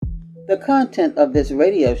The content of this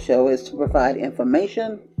radio show is to provide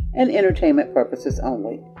information and entertainment purposes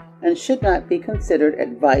only and should not be considered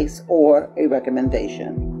advice or a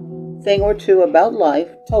recommendation. Thing or Two About Life,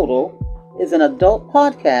 Total, is an adult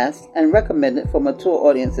podcast and recommended for mature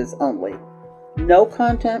audiences only. No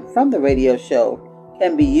content from the radio show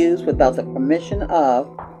can be used without the permission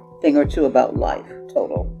of Thing or Two About Life,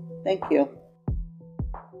 Total. Thank you.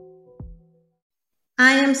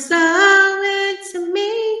 I am so into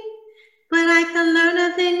me, but I can learn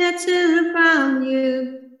a thing or two from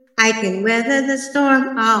you. I can weather the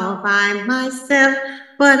storm all by myself,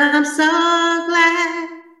 but I'm so glad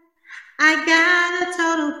I got a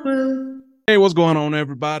total crew. Hey, what's going on,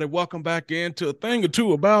 everybody? Welcome back into A Thing or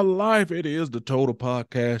Two About Life. It is the Total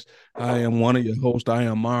Podcast. I am one of your hosts. I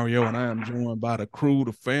am Mario, and I am joined by the crew,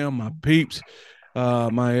 the fam, my peeps,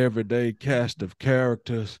 my everyday cast of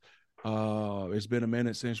characters. It's been a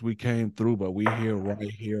minute since we came through, but we here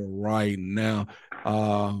right now.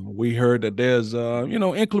 We heard that there's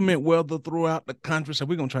inclement weather throughout the country, so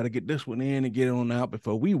we're gonna try to get this one in and get it on out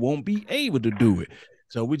before we won't be able to do it.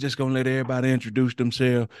 So we're just gonna let everybody introduce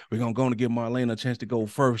themselves. We're gonna give Marlena a chance to go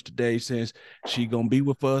first today, since she's gonna be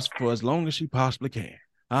with us for as long as she possibly can.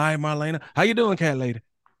 All right, Marlena, how you doing, cat lady?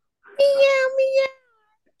 Meow,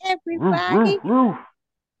 everybody.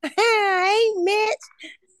 Hey, Mitch.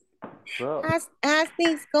 How's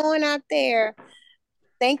things going out there?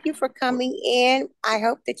 Thank you for coming in. I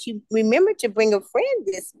hope that you remember to bring a friend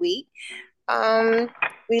this week.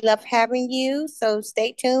 We love having you, so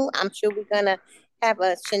stay tuned. I'm sure we're gonna have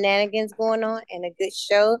a shenanigans going on and a good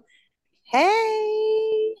show.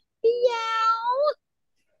 Hey,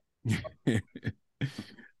 meow.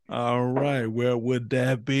 All right. Well, with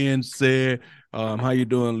that being said, how you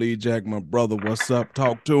doing, Lee Jack, my brother? What's up?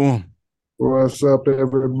 Talk to him. What's up,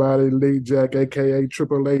 everybody? Lee Jack, a.k.a.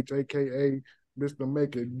 Triple H, a.k.a. Mr.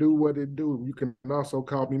 Make It Do What It Do. You can also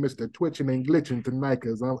call me Mr. Twitching and Glitching tonight,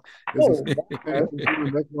 because that's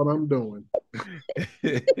what I'm doing.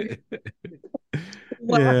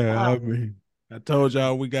 Yeah, I mean, I told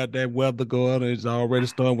y'all we got that weather going. It's already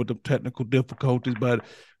starting with the technical difficulties, but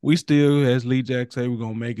we still, as Lee Jack say, we're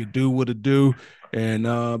going to make it do what it do.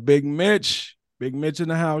 And Big Mitch in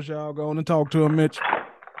the house, y'all. Go on and talk to him, Mitch.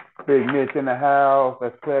 Big Mitch in the house.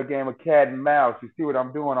 Let's play a game of cat and mouse. You see what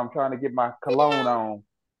I'm doing? I'm trying to get my cologne on.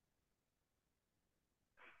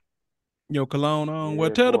 Your cologne on? Yeah,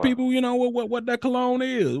 well, tell boy. the people, what that cologne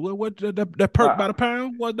is. What that perk by the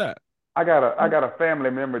pound? What's that? I got a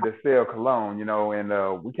family member that sell cologne,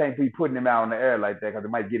 and we can't be putting him out in the air like that because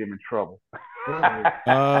it might get him in trouble.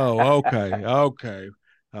 Oh, okay.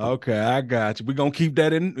 I got you. We're gonna keep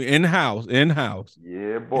that in house.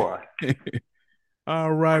 Yeah, boy.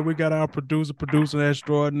 All right, we got our producer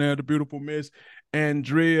extraordinaire, the beautiful Miss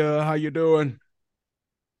Andrea. How you doing?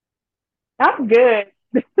 I'm good.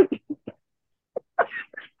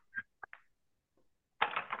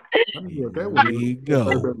 There we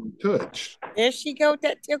go. Touch. There she go with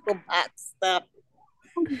that tickle box stuff.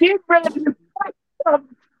 Get ready to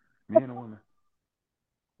Me and a woman.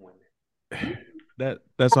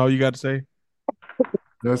 That's all you got to say?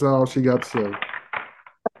 That's all she got to say.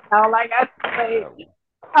 all I got to say.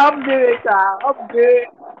 I'm good, y'all. I'm good.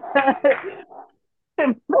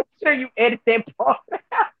 Make sure you edit that part.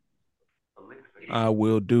 I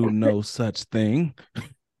will do no such thing.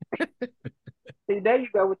 See, there you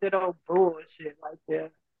go with that old bullshit like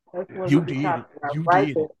that. That's what You we did talking it. about You right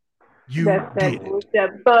did there. it. You That's did that it.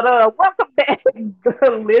 bullshit. But welcome back,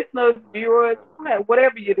 listeners, viewers,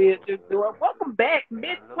 whatever it is you're doing. Welcome back,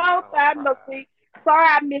 Mitch. Long time no see. Sorry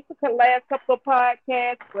I missed the last couple of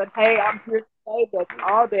podcasts, but hey, I'm here to say that's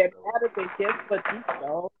all that matters is just what you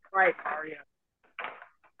know. Right, Mario.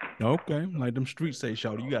 Okay, like them streets say,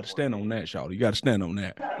 Shawty, you got to stand on that, Shawty. You got to stand on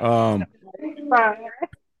that.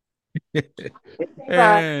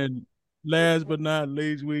 And last but not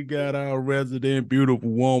least, we got our resident beautiful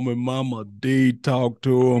woman, Mama D. Talk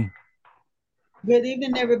to him. Good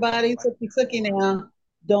evening, everybody. Suki now.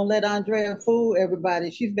 Don't let Andrea fool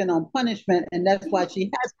everybody. She's been on punishment, and that's why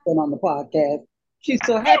she has been on the podcast. She's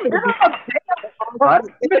so happy to be.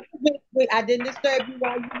 Wait, I didn't disturb you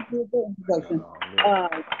while you did the introduction.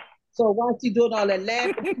 So while she's doing all that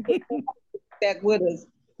laughing, back with us,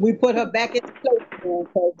 we put her back in place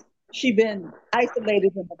because she's been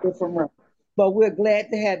isolated in a different room. But we're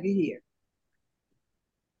glad to have you here.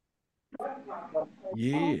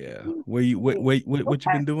 Yeah. What you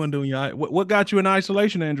been doing y'all? What got you in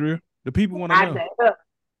isolation, Andrea? The people want to know.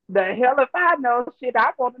 The hell if I know shit,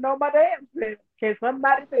 I want to know my damn shit. Can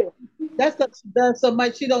somebody tell? That's because she does so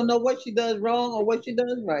much she don't know what she does wrong or what she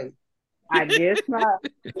does right. I guess not.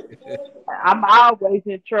 I'm always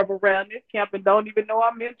in trouble around this camp and don't even know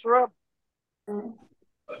I'm in trouble.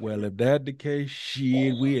 Well, if that's the case,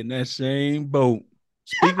 shit, we in that same boat.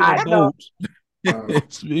 Speaking I of know.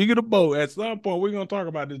 boats, speaking of boat, at some point we're gonna talk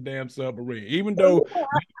about this damn submarine. Even though we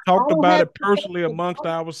talked about it personally amongst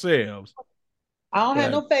ourselves. I don't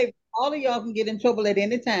have no favor. All of y'all can get in trouble at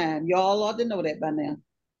any time. Y'all ought to know that by now.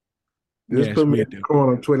 Just Yes, put me we in the do.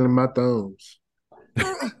 corner twiddling my thumbs.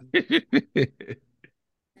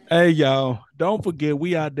 Hey, y'all, don't forget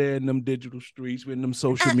we out there in them digital streets, in them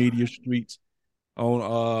social media streets. On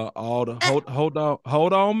all the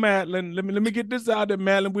hold on, Madeline. Let me get this out there,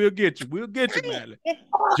 Madeline. We'll get you, Madeline.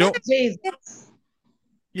 Jesus.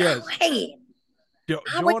 Yes. Go ahead.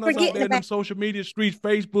 Join us out there in them social media streets,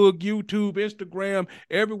 Facebook, YouTube, Instagram,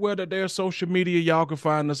 everywhere that there's social media, y'all can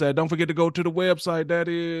find us at. Don't forget to go to the website. That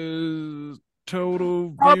is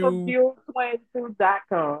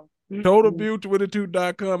TotalView22.com.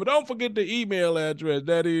 TotalView22.com. And don't forget the email address.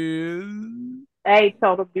 That is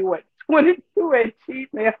TotalView22 at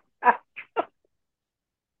gmail.com.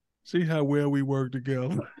 See how well we work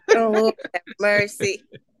together. Oh, have mercy.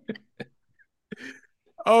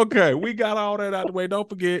 Okay, we got all that out the way. Don't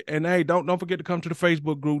forget, and hey, don't forget to come to the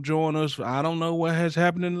Facebook group. Join us. I don't know what has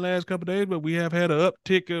happened in the last couple of days, but we have had an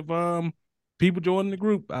uptick of people joining the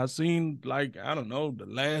group. I've seen I don't know, the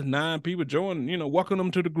last 9 people join. Welcome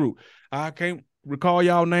them to the group. I can't recall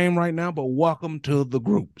y'all name right now, but welcome to the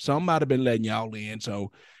group. Somebody been letting y'all in,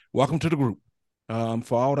 so welcome to the group.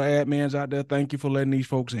 For all the admins out there, thank you for letting these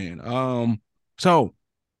folks in. So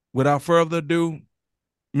without further ado,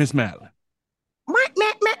 Miss Madeline.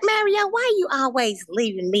 Mario, why you always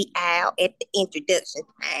leaving me out at the introduction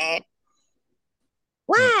time?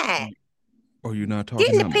 Why? Oh, you're not talking.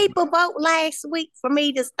 Didn't the people vote last week for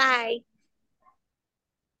me to stay?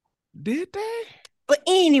 Did they? But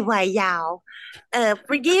anyway, y'all,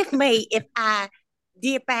 forgive me if I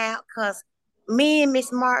dip out, because me and Miss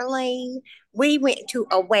Marlene, we went to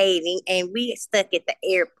a wedding and we stuck at the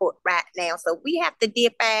airport right now. So we have to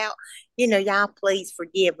dip out. Y'all please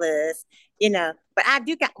forgive us. But I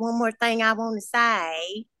do got one more thing I want to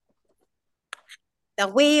say. The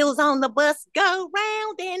wheels on the bus go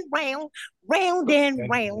round and round, round and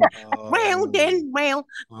round, round and round.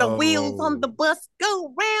 The wheels on the bus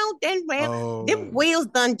go round and round. Them wheels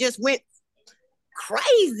done just went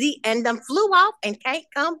crazy and done flew off and can't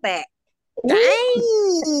come back.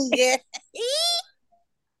 Dang.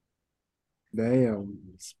 Damn.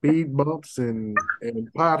 Speed bumps and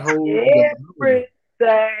potholes.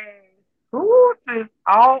 Everything. Who is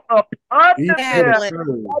all up under there?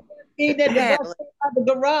 The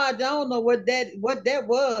garage. I don't know what that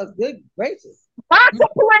was. Good gracious.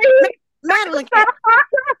 Madeline,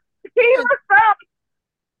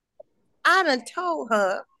 I done told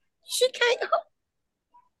her she can't.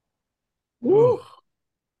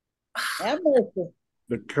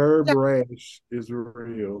 The curb rash is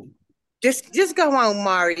real. Just go on,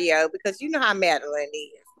 Mario, because you know how Madeline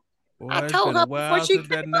is. Boy, I told her before she came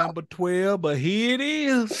that number 12, but here it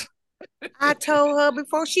is. I told her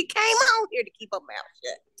before she came on here to keep her mouth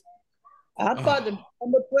shut. I thought the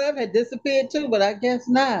number 12 had disappeared too, but I guess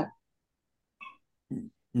not.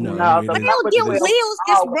 No, them wheels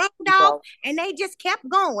just rolled off and they just kept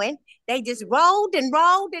going. They just rolled and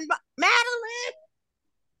rolled and Madeline.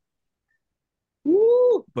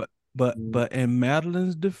 Woo. But in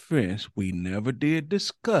Madeline's defense, we never did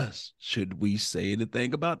discuss. Should we say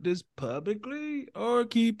anything about this publicly or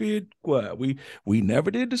keep it quiet? We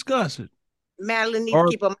never did discuss it. Madeline needs to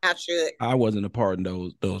keep her mouth shut. I wasn't a part in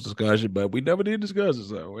those discussions, but we never did discuss it.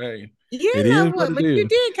 So hey, you know what? But you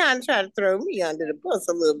did kind of try to throw me under the bus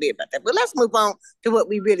a little bit about that. But let's move on to what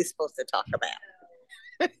we really supposed to talk about.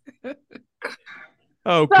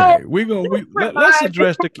 Okay, let's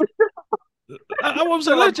address the. I want to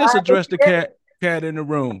say, let's just address the cat in the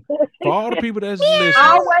room. For all the people that's listening.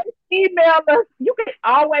 Always email us. You can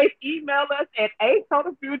always email us at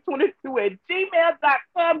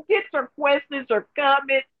atotalview22@gmail.com. Get your questions or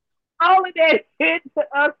comments, all of that hit to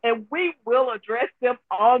us, and we will address them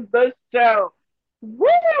on the show.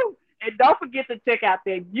 Woo! And don't forget to check out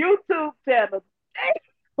their YouTube channel.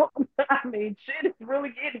 I mean, shit is really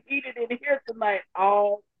getting heated in here tonight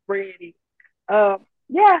already. Yeah.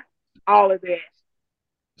 All of that.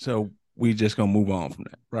 So we just gonna move on from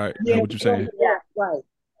that, right? Yeah, is that what you're saying? Yeah, right.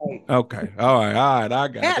 Okay. All right. I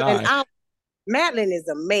got it. Madeline is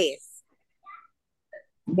a mess.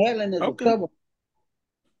 Madeline is a trouble.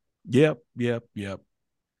 Yep.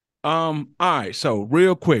 All right. So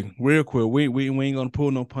real quick, we ain't gonna pull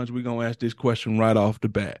no punch. We're gonna ask this question right off the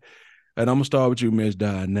bat. And I'm gonna start with you, Miss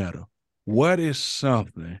Dianetta. What is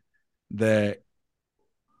something that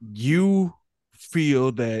you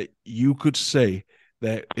feel that you could say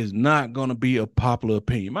that is not going to be a popular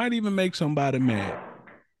opinion? Might even make somebody mad.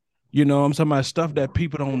 You know, I'm talking about stuff that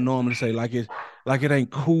people don't normally say, like it ain't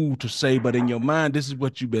cool to say, but in your mind, this is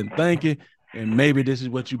what you've been thinking, and maybe this is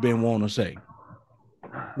what you've been wanting to say.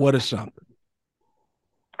 What is something?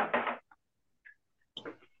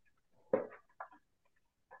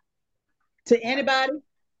 To anybody?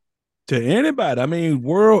 To anybody. I mean,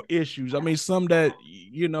 world issues. I mean, some that,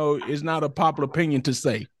 you know, is not a popular opinion to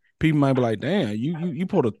say. People might be like, damn, you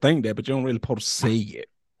supposed to think that, but you don't really supposed to say it.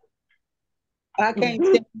 I can't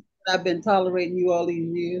stand that I've been tolerating you all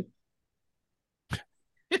these years.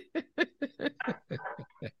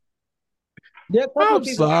 I'm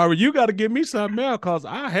sorry. You got to give me something else because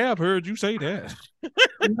I have heard you say that.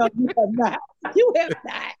 No, you have not. You have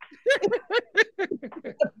not.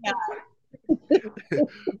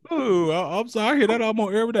 Ooh, I'm sorry. I hear that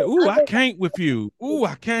almost every day. Ooh, I can't with you. Ooh,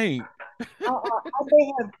 I can't. I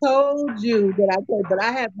may have told you that I could, but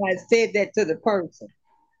I have not said that to the person.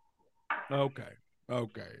 Okay. All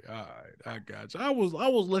right. I got you. I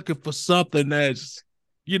was looking for something that's,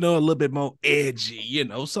 you know, a little bit more edgy, you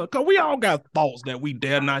know. So, cause we all got thoughts that we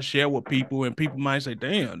dare not share with people, and people might say,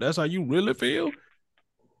 "Damn, that's how you really feel."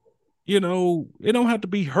 You know, it don't have to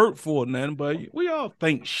be hurtful or nothing, but we all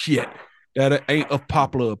think shit that it ain't a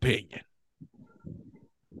popular opinion.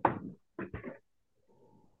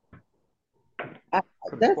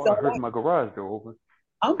 That's all hurt my garage door open.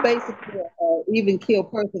 I'm basically an even keel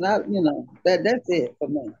person. That's it for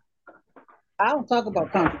me. I don't talk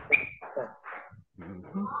about controversy.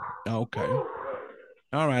 Okay.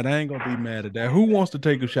 All right, I ain't gonna be mad at that. Who wants to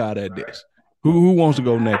take a shot at this? Who wants to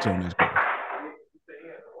go next on this question?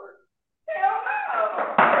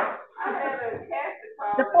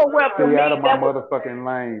 Stay out of my motherfucking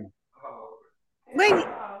lane. Wait,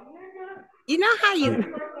 you know how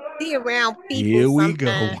you be around people? Here we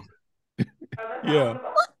go. Yeah.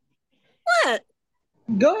 What?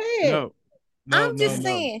 Go ahead. No. I'm just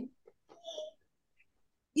saying.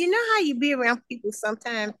 You know how you be around people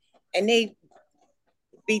sometimes and they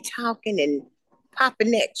be talking and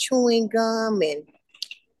popping that chewing gum and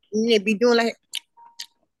they be doing like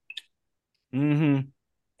and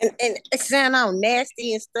it sound all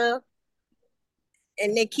nasty and stuff,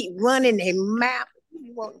 and they keep running their mouth.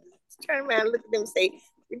 You want to turn around and look at them and say,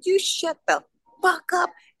 "Would you shut the fuck up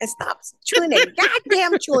and stop chewing that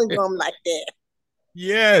goddamn chewing gum like that?"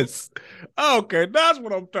 Yes. Okay, that's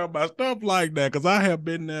what I'm talking about. Stuff like that, because I have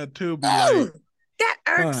been there too. Be like, that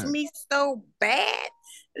irks me so bad.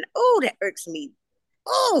 And that irks me.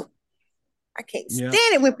 I can't stand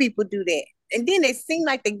it when people do that. And then they seem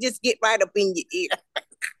like they just get right up in your ear.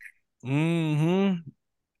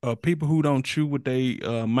 People who don't chew with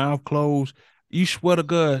their mouth closed, you swear to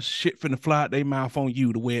God, shit finna fly out their mouth on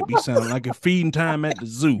you the way it be sounding like a feeding time at the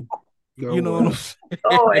zoo. You know what I'm saying?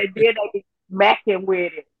 And then they be smacking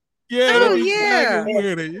with it. Yeah, they be smacking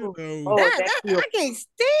with it. You know, I can't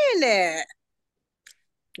stand that.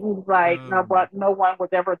 It's like no one was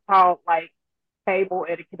ever taught like table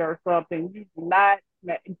etiquette or something. You do not.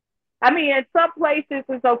 I mean, in some places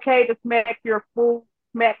it's okay to smack your food,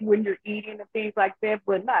 smack when you're eating and things like that,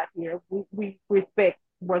 but not here. We respect.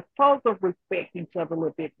 We're supposed to respect each other a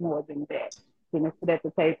little bit more than that. And instead at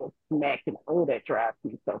the table smacking, that drives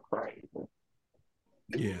me so crazy.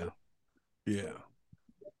 Yeah.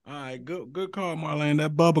 All right, good call, Marlene.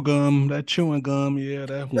 That bubble gum, that chewing gum, yeah,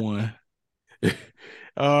 that one.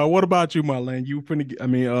 What about you, Marlene? You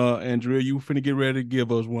finna Andrea, you finna get ready to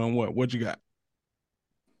give us one. What you got?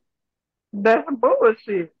 That's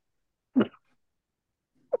bullshit.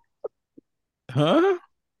 Huh?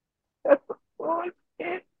 That's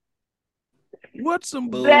bullshit. What's some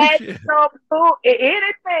bullshit? That's some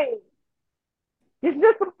anything. It's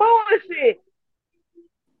just some bullshit.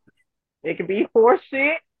 It can be horse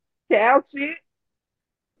shit, cow shit,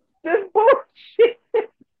 just bullshit.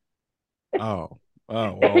 Oh,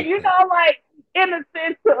 okay. You know, like in the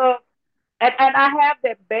sense of, and I have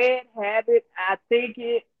that bad habit.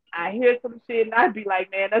 I hear some shit, and I'd be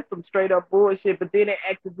like, man, that's some straight up bullshit. But then it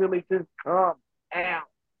accidentally just comes out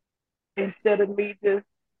instead of me just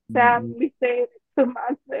silently saying it to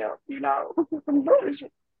myself. You know, some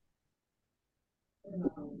bullshit.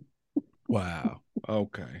 Wow.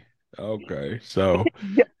 Okay. So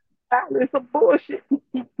yeah, it's some bullshit,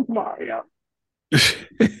 Mario.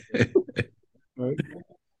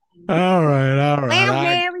 All right. Well,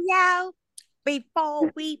 Mario,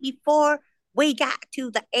 before we got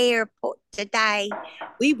to the airport today,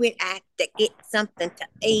 we went out to get something to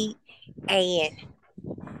eat, and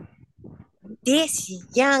this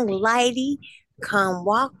young lady come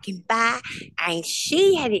walking by, and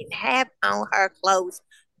she didn't have on her clothes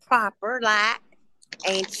proper, like,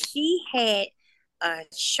 and she had a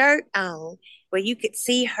shirt on where you could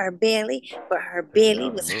see her belly, but her belly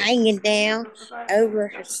was hanging down over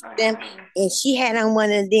her stomach, and she had on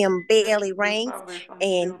one of them belly rings.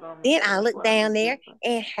 And then I looked down there,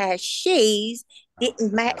 and her shoes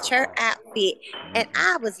didn't match her outfit, and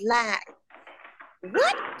I was like,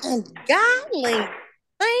 "What ungodly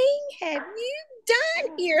thing have you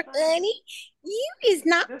done here, honey? You is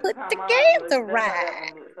not put together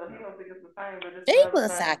right." She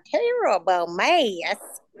was a terrible mess.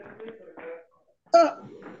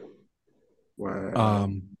 Wow.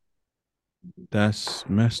 That's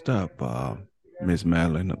messed up, Miss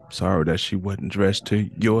Madeline. I'm sorry that she wasn't dressed to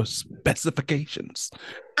your specifications.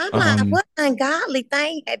 I'm like, what ungodly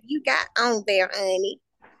thing have you got on there, honey?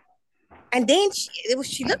 And then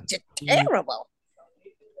she looked just terrible.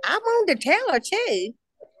 I wanted to tell her too.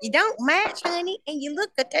 You don't match, honey, and you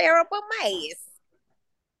look a terrible mess.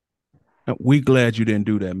 We glad you didn't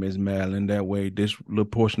do that, Miss Madeline. That way, this little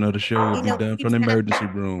portion of the show will be done from the emergency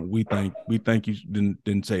room. We think you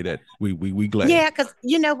didn't say that. We glad. Yeah, because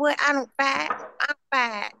you know what? I don't fight. I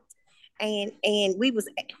fight. And we was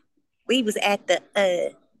at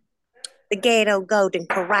the Ghetto Golden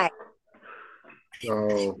Corral.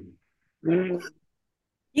 Oh. You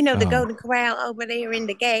know the Golden Corral over there in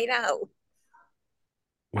the Ghetto.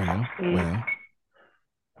 Well,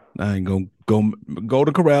 I ain't gonna go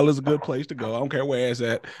to Corral is a good place to go. I don't care where it's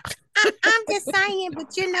at. I'm just saying,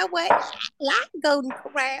 but you know what? I like Golden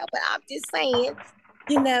Corral, but I'm just saying,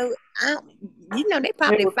 they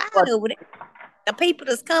probably fight over it. The people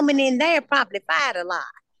that's coming in there probably fight a lot.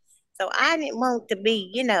 So I didn't want to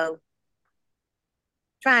be,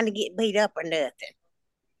 trying to get beat up or nothing.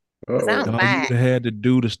 All you'd have had to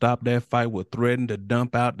do to stop that fight was threaten to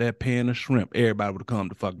dump out that pan of shrimp. Everybody would have come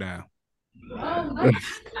the fuck down.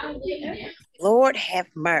 Lord have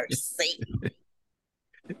mercy.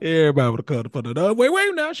 Everybody would have come the fuck down.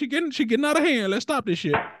 Wait now. She getting out of hand. Let's stop this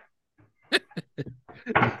shit.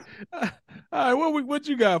 All right, what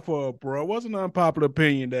you got for her, bro? What's an unpopular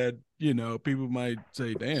opinion that, people might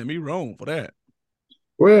say, damn, he wrong for that?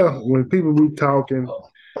 Well, when people be talking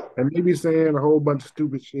and they be saying a whole bunch of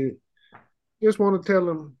stupid shit, just want to tell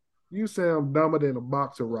them, you sound dumber than a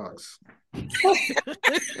box of rocks.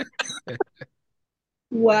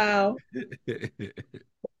 Wow.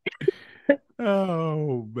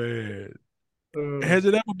 Oh, man. Has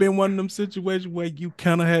it ever been one of them situations where you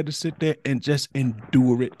kind of had to sit there and just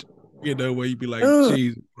endure it? Where you be like,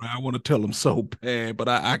 Jesus, bro, I want to tell them so bad, but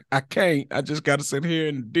I can't. I just got to sit here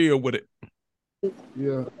and deal with it.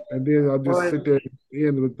 Yeah, and then I just sit there at the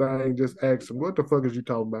end of the thing, just ask them, what the fuck is you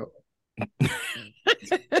talking about?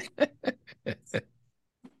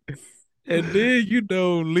 And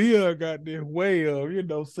then, Leah got this way of,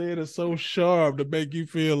 saying it so sharp to make you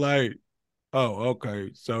feel like, oh, okay,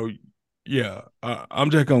 so yeah, I'm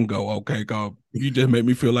just gonna go, okay, cause you just make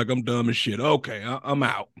me feel like I'm dumb as shit. Okay, I'm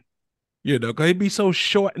out. Cause he be so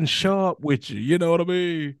short and sharp with you. You know what I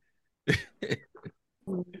mean?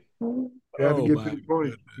 You got to get to the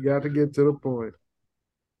point. You got to get to the point.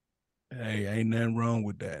 Hey, ain't nothing wrong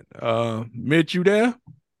with that. Mitch, you there?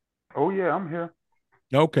 Oh yeah, I'm here.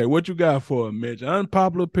 Okay, what you got for Mitch?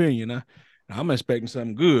 Unpopular opinion. I'm expecting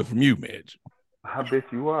something good from you, Mitch. I bet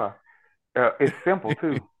you are. It's simple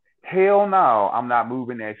too. Hell no, I'm not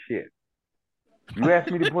moving that shit. You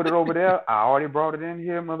asked me to put it over there. I already brought it in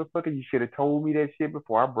here, motherfucker. You should have told me that shit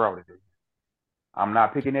before I brought it in. I'm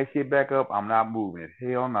not picking that shit back up. I'm not moving it.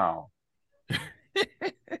 Hell no.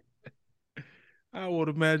 I would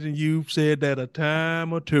imagine you've said that a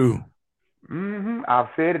time or two. Mm-hmm. I've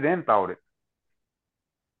said it and thought it.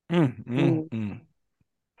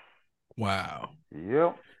 Wow.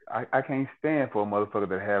 Yep. I can't stand for a motherfucker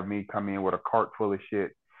that have me come in with a cart full of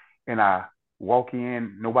shit and I walk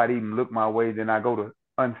in, nobody even look my way, then I go to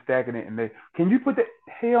unstacking it and they, can you put that?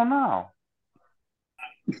 Hell no.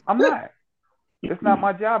 I'm not. It's not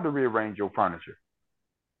my job to rearrange your furniture.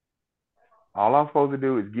 All I'm supposed to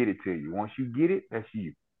do is get it to you. Once you get it, that's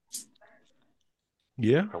you.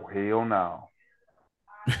 Yeah. So hell no.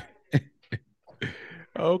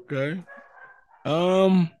 Okay.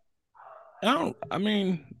 I ain't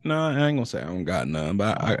gonna say I don't got none,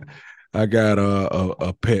 but I got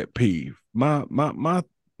a pet peeve. My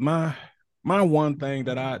one thing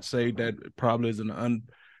that I'd say that probably is an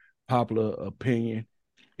unpopular opinion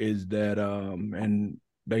is that and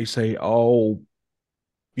they say all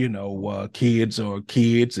kids are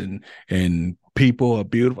kids and people are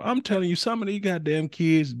beautiful. I'm telling you, some of these goddamn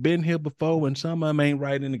kids been here before, and some of them ain't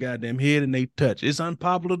right in the goddamn head and they touch. It's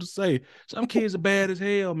unpopular to say. Some kids are bad as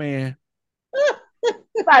hell, man.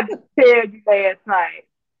 I just tell you last night,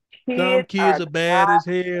 Some kids kids are are bad not, as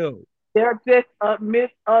hell. they're just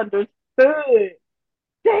misunderstood.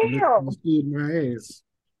 Damn. Misunderstood my ass.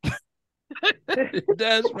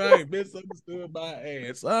 That's right. Misunderstood by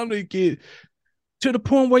ass. Some of these kids, to the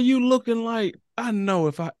point where you looking like, I know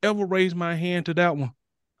if I ever raise my hand to that one,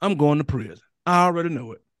 I'm going to prison. I already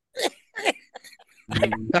know it.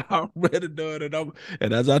 I already know it.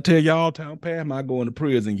 And as I tell y'all, town past my going to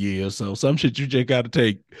prison years. So some shit you just got to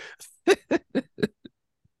take.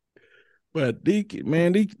 But these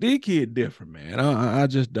kids different, man. I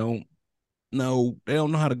just don't know. They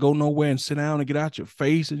don't know how to go nowhere and sit down and get out your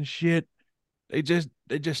face and shit. They just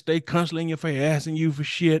stay constantly in your face asking you for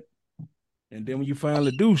shit. And then when you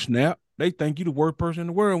finally do snap, they think you the worst person in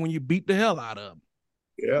the world when you beat the hell out of them.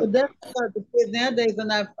 Yeah. But that's because the kids nowadays are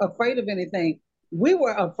not afraid of anything. We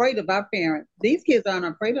were afraid of our parents. These kids aren't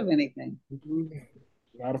afraid of anything.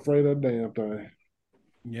 Not afraid of a damn thing.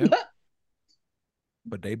 Yeah.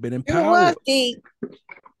 But they've been Sure empowered. was, D.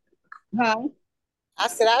 Huh? I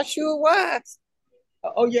said I sure was.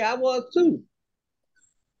 Oh yeah, I was too.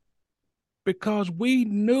 Because we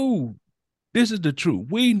knew, this is the truth.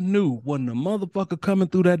 We knew when the motherfucker coming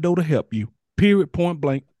through that door to help you. Period, point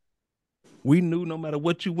blank. We knew no matter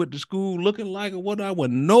what you went to school looking like or whatnot, was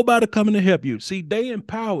nobody coming to help you. See, they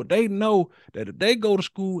empowered. They know that if they go to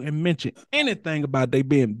school and mention anything about they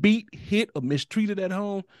being beat, hit, or mistreated at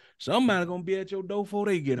home, somebody gonna be at your door before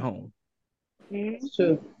they get home. It's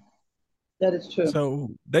true. That is true. So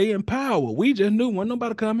they empower. We just knew wasn't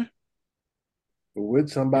nobody coming. With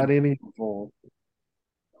somebody in uniform.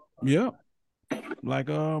 Yeah. Like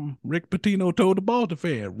Rick Pitino told the Baltimore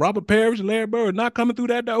fan, Robert Parrish and Larry Bird not coming through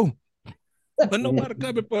that door. But nobody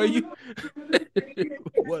coming for you.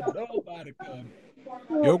 What nobody coming.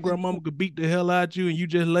 Your grandmama could beat the hell out you and you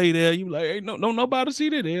just lay there. You like, hey, no, nobody see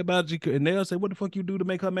that. Everybody, and they'll say, what the fuck you do to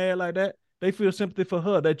make her mad like that? They feel sympathy for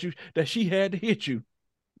her that she had to hit you.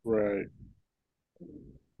 Right.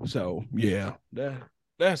 So yeah,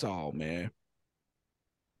 that's all, man.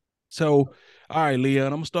 So, all right, Leon,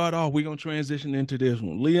 I'm gonna start off. We're gonna transition into this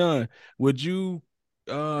one. Leon, would you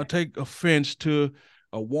take offense to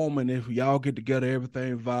a woman if y'all get together,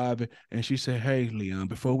 everything vibing, and she said, hey, Leon,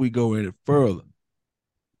 before we go any further,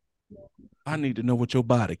 I need to know what your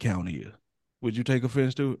body count is. Would you take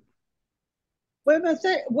offense to it? Wait a minute,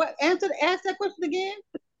 say what? Ask that question again.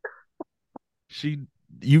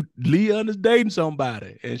 Leon is dating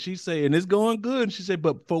somebody, and she said, and it's going good. And she said,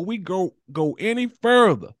 but before we go any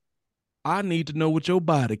further, I need to know what your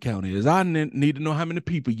body count is. I need to know how many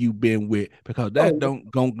people you've been with, because that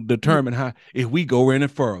don't gonna determine how if we go any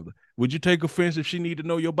further. Would you take offense if she need to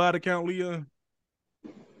know your body count, Leon?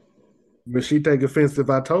 But she take offense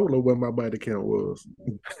if I told her what my body count was.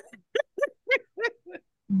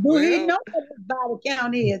 Do he know what his body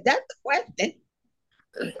count is? That's the question.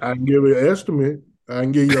 I can give you an estimate. I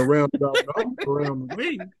can give you a roundabout number around the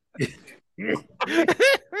way.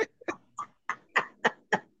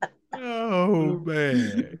 Oh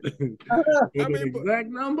man. An exact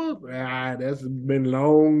number? That's been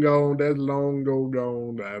long gone. That's long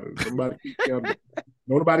gone. Somebody keep counting.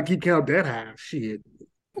 Nobody keep count that high. Shit.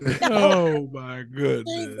 Oh my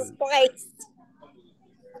goodness. Jesus Christ.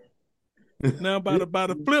 Now, by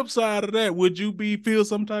the flip side of that, would you feel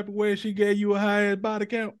some type of way if she gave you a high body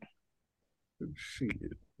count?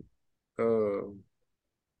 Shit.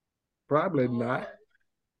 Probably not.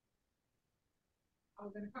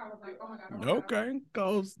 Okay,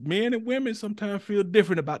 because men and women sometimes feel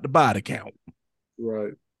different about the body count.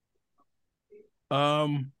 Right.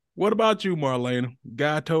 What about you, Marlena?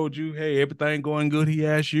 Guy told you, hey, everything going good. He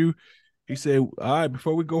asked you. He said, all right,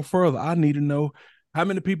 before we go further, I need to know how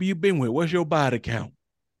many people you've been with. What's your body count?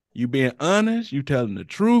 You being honest? You telling the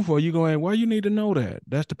truth? Or you going, well, you need to know that.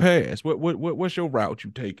 That's the past. What's your route you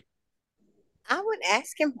take? I would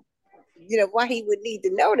ask him, why he would need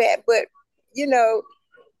to know that, but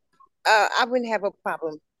I wouldn't have a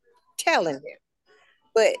problem telling him.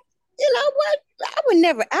 But you know what?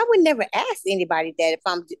 I would never ask anybody that if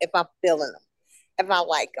I'm feeling them, if I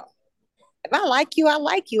like them. If I like you, I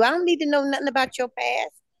like you. I don't need to know nothing about your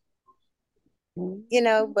past.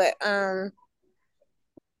 But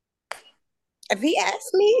if he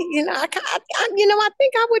asked me, I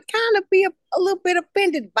think I would kind of be a little bit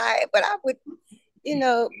offended by it, but I would,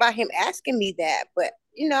 by him asking me that, but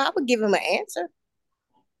I would give him an answer.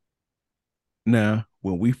 Now,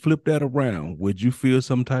 when we flip that around, would you feel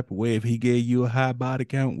some type of way if he gave you a high body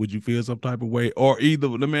count? Would you feel some type of way? Or either,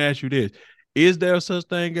 let me ask you this, is there such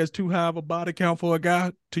thing as too high of a body count for a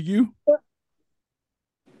guy to you?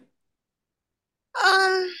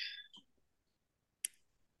 I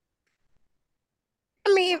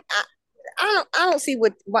mean, I don't see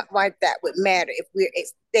why that would matter if we're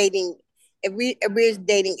dating, if we're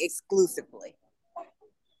dating exclusively.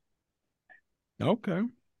 Okay.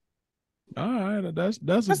 All right, that's a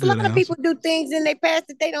good answer. A lot of people do things in their past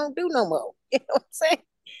that they don't do no more. You know what I'm saying?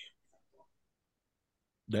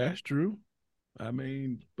 That's true. I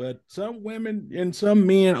mean, but some women and some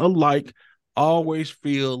men alike always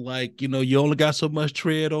feel like, you only got so much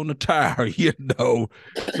tread on the tire,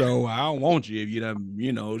 So I don't want you if you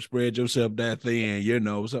don't, spread yourself that thin,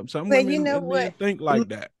 Some But women you know and what? men think like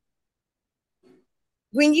that.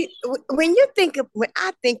 When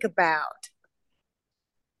I think about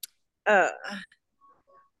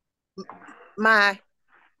my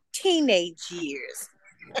teenage years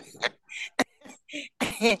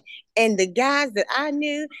and the guys that I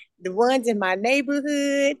knew, the ones in my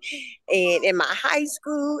neighborhood and in my high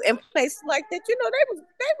school and places like that, they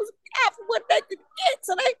was after what they could get.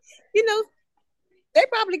 So they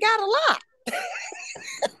probably got a lot.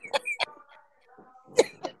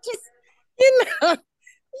 Just,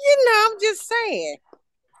 I'm just saying.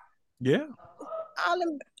 Yeah.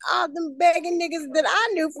 All them begging niggas that I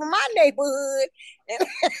knew from my neighborhood.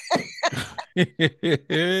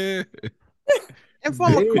 And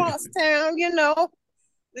from across town,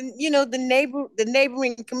 the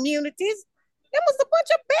neighboring communities, there was a bunch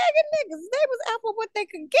of begging niggas. They was after what they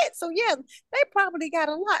could get. So yeah, they probably got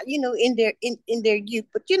a lot, in their youth.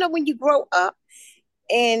 But when you grow up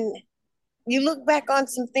and you look back on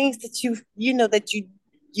some things that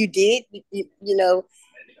you did,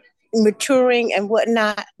 maturing and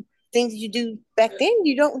whatnot, things you do back then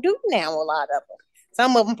you don't do now. A lot of them.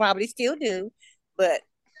 Some of them probably still do, but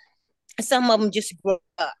some of them just grow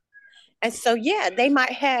up. And so, yeah, they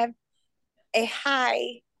might have a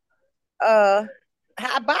high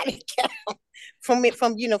body count from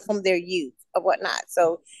their youth or whatnot.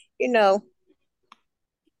 So, it'll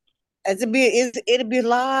be a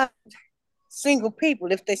lot of single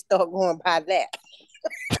people if they start going by that.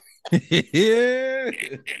 Yeah.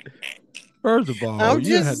 First of all, I'm you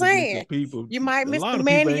just have saying, to get some people. You might miss the of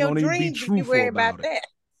man people of ain't your gonna even be dreams if you worry truthful about it. that.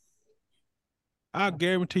 I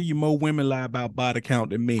guarantee you more women lie about body count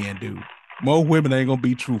than men do. More women ain't gonna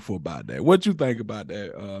be truthful about that. What you think about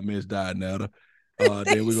that, Miss Dinetta?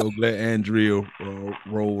 Then we're gonna let Andrea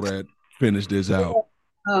roll that, finish this out.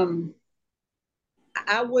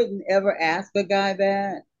 I wouldn't ever ask a guy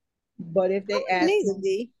that, but if they ask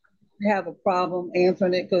me, they have a problem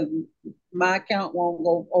answering it because my account won't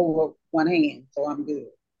go over one hand, so I'm good.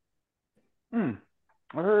 I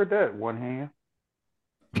heard that one hand.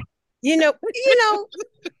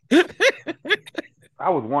 I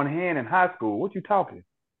was one hand in high school. What you talking?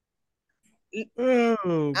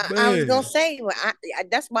 Oh, I was gonna say,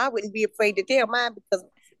 that's why I wouldn't be afraid to tell mine because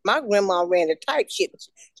my grandma ran a tight ship.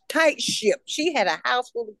 She had a house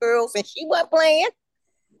full of girls and she wasn't playing.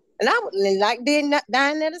 And I was like Dinetta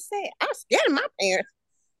said, I was scared of my parents.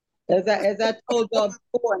 As I told y'all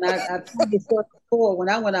before, and I told you before, when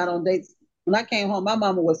I went out on dates, when I came home, my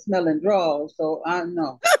mama was smelling drawers, so I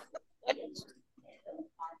know.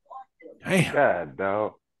 Damn. God,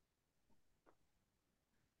 dog.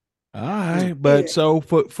 All right, but so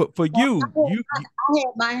for you, I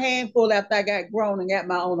had my handful after I got grown and got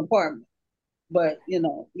my own apartment. But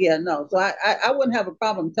no. So I wouldn't have a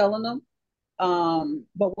problem telling them.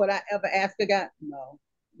 But would I ever ask a guy? No.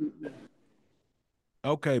 Mm-mm.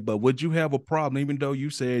 Okay, but would you have a problem even though you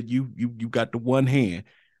said you got the one hand,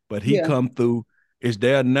 but he come through? Is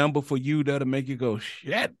there a number for you that'll make you go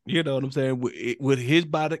shit? You know what I'm saying?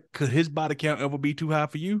 Could his body count ever be too high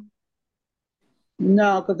for you?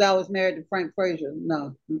 No, because I was married to Frank Frazier.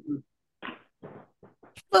 No. Mm-mm.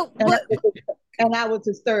 And I was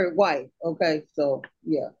his third wife. Okay, so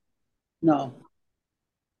yeah, no.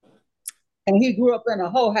 And he grew up in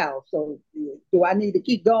a whole house. So do I need to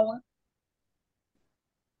keep going?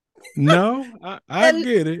 No, I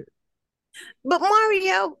get it. But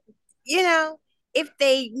Mario, if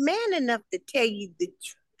they man enough to tell you the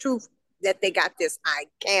truth that they got this high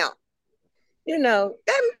count, they don't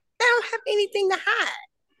have anything to hide.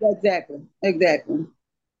 Exactly. They don't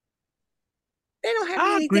have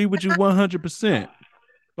anything. I agree with you 100%.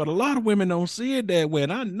 But a lot of women don't see it that way,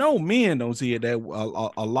 and I know men don't see it that way.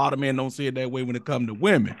 A lot of men don't see it that way when it comes to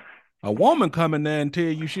women. A woman coming there and tell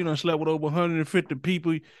you she done slept with over 150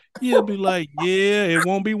 people, you'll be like, yeah, it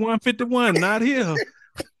won't be 151, not here.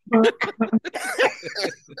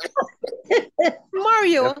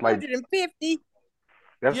 Mario, 150.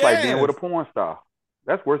 That's like being with a porn star.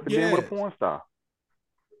 That's worse than being with a Yes. porn star.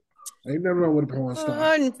 Ain't nothing wrong with a porn star.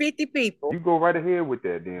 150 people. You go right ahead with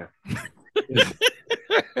that then.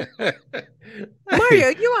 Mario,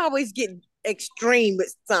 you always get extreme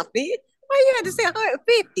with something. Why you had to say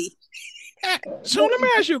 150? So let me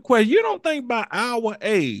ask you a question. You don't think by our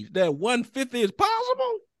age that 150 is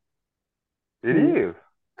possible? It is.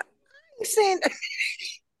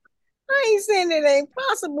 I ain't saying it ain't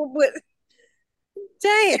possible, but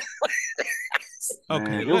damn. Man,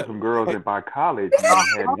 Okay, there were some girls in by college and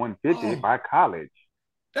had 150 by college.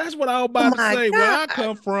 That's what I was about to say. God. Where I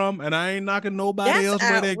come from, and I ain't knocking nobody else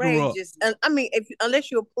where they grew up. I mean, unless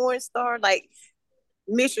you're a porn star, like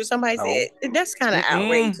Mish or somebody said, that's kind of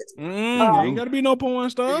outrageous. You ain't got to be no porn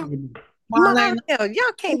star. Marlena,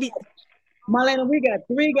 y'all can't be. Marlena, we got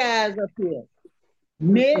 3 guys up here: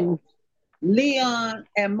 Mitch, Leon,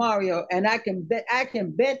 and Mario, and I can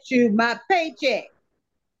bet you my paycheck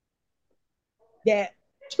that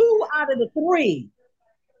 2 out of the 3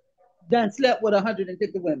 done slept with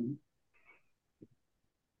 150 women.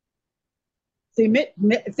 See, Mitch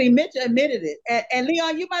admitted it, and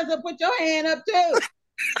Leon, you might as well put your hand up too.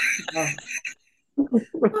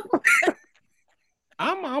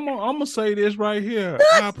 I'm gonna say this right here.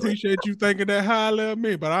 I appreciate you thinking that highly of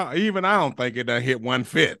me, but I don't think it done hit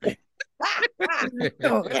 150.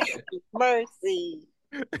 Mercy.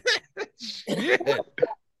 Yeah.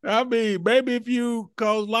 I mean, maybe if you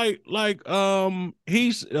cause like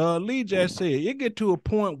Lee just said, you get to a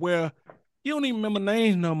point where you don't even remember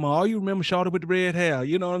names no more. All you remember Shawty with the red hair.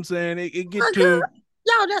 You know what I'm saying? It get to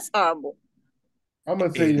yo, that's horrible. I'm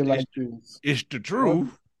gonna tell you like this. It's the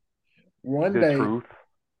truth. One day,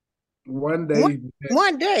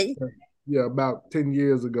 yeah, about 10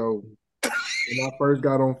 years ago, when I first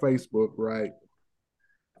got on Facebook, right?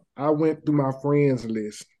 I went through my friends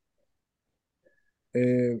list,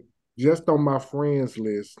 and just on my friends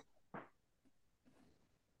list,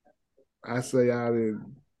 I say I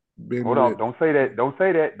done been Hold with. on, don't say that. Don't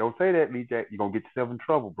say that. Don't say that, Lee Jack. You're gonna get yourself in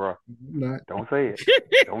trouble, bro. Not. Don't say it.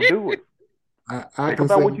 Don't do it. I Think can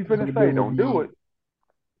about say what you're finna say. Don't do it.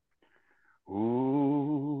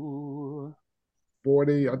 Ooh.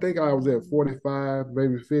 40. I think I was at 45,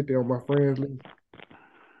 maybe 50 on my friends list.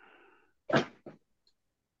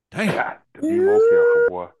 Damn. Got to be more careful,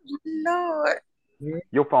 boy. Lord. Yeah.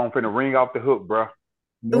 Your phone finna ring off the hook, bro.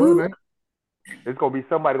 No, it ain't. It's gonna be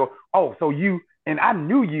somebody go, oh, so you and I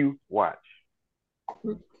knew you. Watch.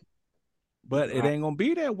 But it ain't gonna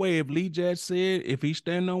be that way if Lee just said, if he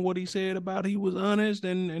stand on what he said about he was honest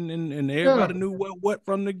and everybody knew what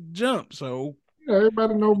from the jump. So yeah,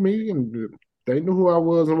 everybody know me and they knew who I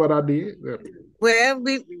was and what I did. Well,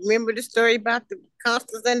 we remember the story about the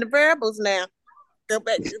constants and the variables now. Go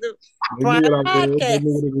back to the prior podcast. They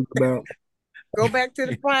knew what it was about. Go back to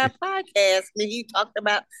the prior podcast when he talked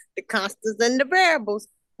about the constants and the variables.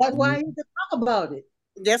 That's why he can talk about it.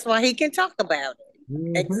 That's why he can talk about it.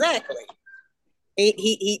 Mm-hmm. Exactly.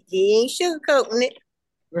 He ain't sugarcoating it.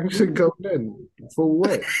 Ain't sugarcoating for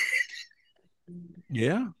what?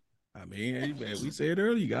 Yeah. I mean, we said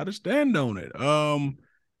earlier, you got to stand on it. I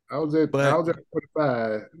was at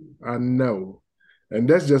 45. I know, and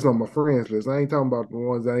that's just on my friends list. I ain't talking about the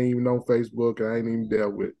ones I ain't even on Facebook. I ain't even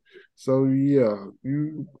dealt with. So yeah,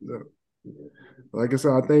 you like I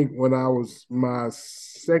said. I think when I was my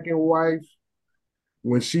second wife,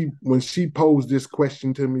 when she posed this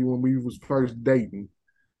question to me when we was first dating,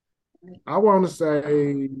 I want to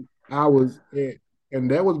say I was at, and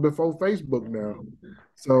that was before Facebook now.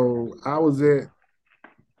 So I was at,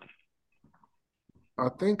 I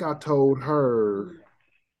think I told her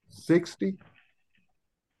 60.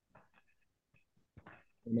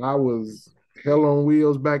 And I was hell on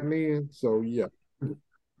wheels back then. So yeah.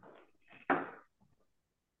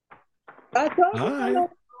 I told you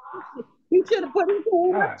he should have put his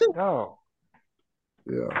hand up too. No.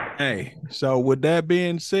 Yeah. Hey, so with that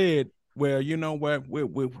being said, well, you know what, we'll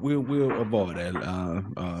avoid that.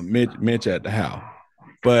 Mitch at the house,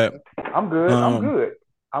 but I'm good.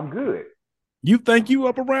 I'm good. You think you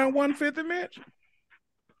up around 150, Mitch?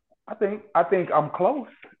 I think I'm close.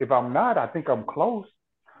 If I'm not, I think I'm close.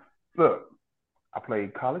 Look, I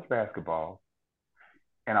played college basketball,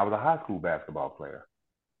 and I was a high school basketball player,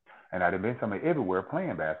 and I'd have been somewhere everywhere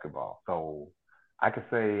playing basketball. So I could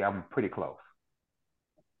say I'm pretty close.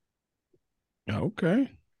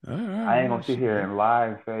 Okay. I ain't gonna sit here and lie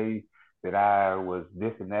and say that I was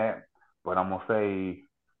this and that, but I'm gonna say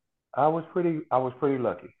I was pretty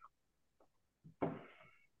lucky.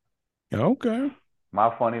 Okay.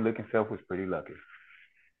 My funny looking self was pretty lucky.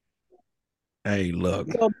 Hey, look,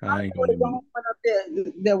 So I ain't the only gonna. one up there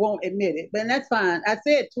that won't admit it, but that's fine. I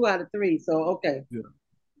said 2 out of 3, so okay. Yeah.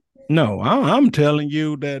 No, I'm telling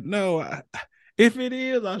you that no. If it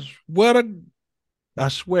is, I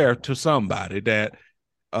swear to somebody that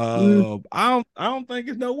I don't think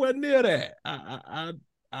it's nowhere near that.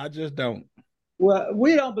 I just don't. Well,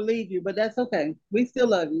 we don't believe you, but that's okay. We still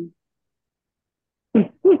love you.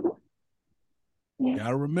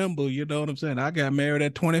 Gotta remember, you know what I'm saying? I got married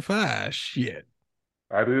at 25. Shit.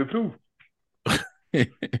 I did too.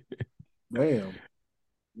 Damn.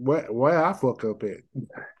 Where I fuck up at?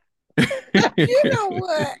 You know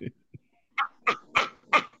what?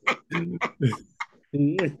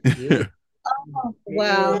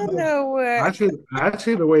 Wow. You know what? I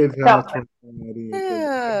should have waited till I was 25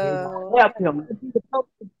 then. Oh. Help him.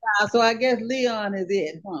 So I guess Leon is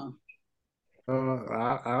it, huh?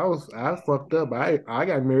 I fucked up. I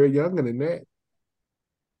got married younger than that.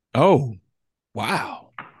 Oh,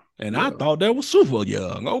 wow. And I Yeah. thought that was super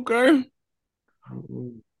young. Okay. Mm-hmm.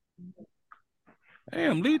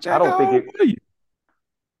 Damn, Lee, I Jack, don't how think old it. were you?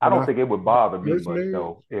 I When don't I think it would bother me first much married,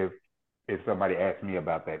 though if somebody asked me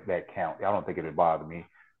about that count. I don't think it would bother me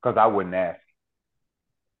because I wouldn't ask.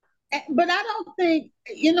 But I don't think,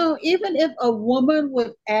 even if a woman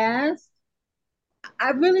would ask,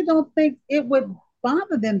 I really don't think it would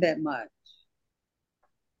bother them that much.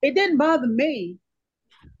 It didn't bother me.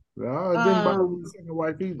 no, it didn't bother the Um, second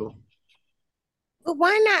wife either. But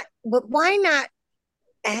why not? But why not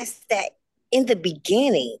ask that in the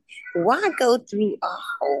beginning? Why go through a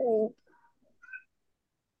whole,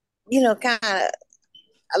 kind of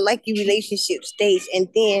like your relationship stage, and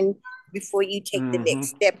then before you take the Mm-hmm.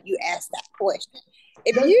 next step, you ask that question.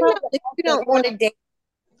 If they you know probably that asked you that don't want to question.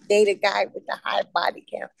 date a guy with a high body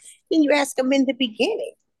count, then you ask him in the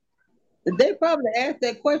beginning. They probably asked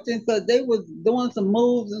that question because they was doing some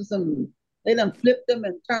moves and they done flipped them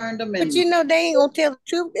and turned them But and they ain't gonna tell the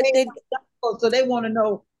truth if they, so they want to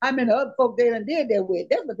know how many other folk they done did that with.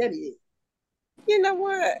 That's what that is. you know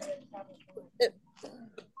what?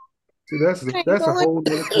 See, I ain't that's a going. whole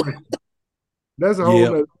nother question. That's a whole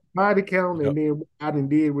Yep. nother body count, Yep. and then what I done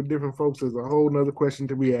did with different folks is a whole nother question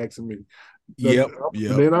to be asking me. Yep.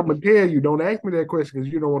 Then I'm gonna tell you, don't ask me that question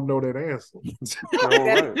because you don't want to know that answer. All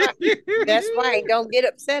That's right. right. That's right. Don't get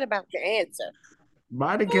upset about the answer.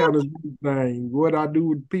 Body count is one thing. What I do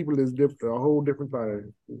with people is different, a whole different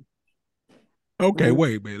thing. Okay, Mm.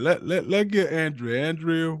 wait a minute. Let get Andrea.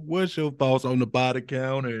 Andrea, what's your thoughts on the body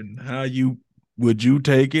count and how would you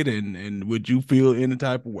take it and would you feel any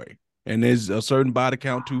type of way? And is a certain body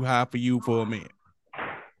count too high for you for a man?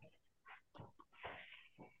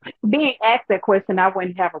 Being asked that question, I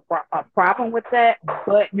wouldn't have a problem with that,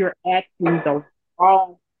 but you're asking the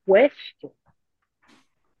wrong question.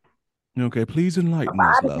 Okay, please The enlighten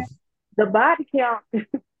us, body, love. the body count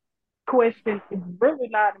question is really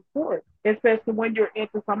not important, especially when you're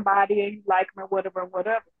into somebody and you like them or whatever,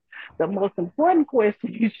 whatever. The most important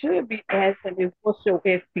question you should be asking is, what's your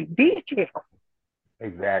STD count?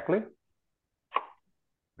 Exactly.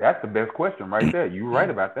 That's the best question right there. You're right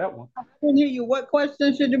about that one. I can hear you. What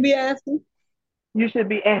question should you be asking? You should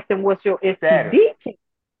be asking, what's your Status. STD count?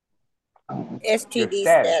 Your STD status.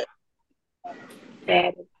 status.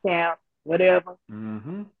 Status count, whatever.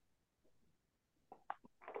 Mm-hmm.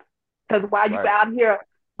 Because while you Right. out here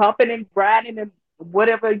pumping and grinding and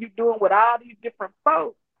whatever you're doing with all these different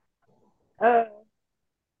folks, uh,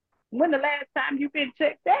 when the last time you've been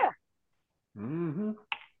checked out? Mm-hmm.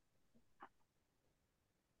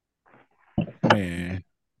 Man,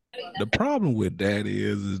 the problem with that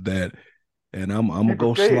is that, and I'm gonna People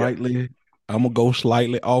go scared. slightly, I'm gonna go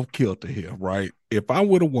slightly off kilter here, right? If I'm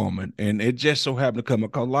with a woman and it just so happened to come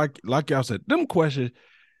across, like y'all said, them questions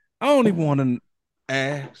I don't even want to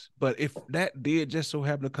ask, but if that did just so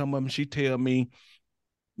happen to come up and she tell me,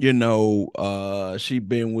 she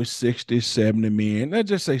been with 60, 70 men, let's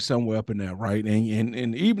just say somewhere up in there, right?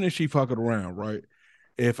 And even if she fucking around, right?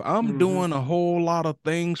 If I'm Mm-hmm. doing a whole lot of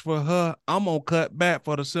things for her, I'm gonna cut back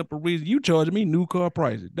for the simple reason you charging me new car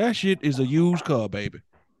prices. That shit is a used car, baby.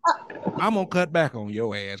 I'm gonna cut back on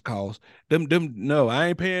your ass cause them no, I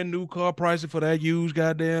ain't paying new car prices for that used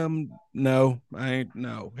goddamn no, I ain't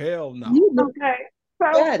no, hell no. You know Okay,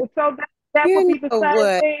 so that. so that would You be the know same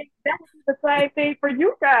what? thing. That would be the same thing for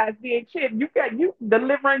you guys. Being shit, you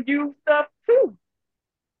delivering you stuff too.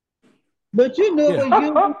 But you knew it Yeah. was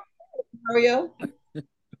you, Mario.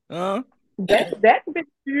 Uh That's been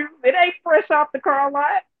you. It ain't fresh off the car lot.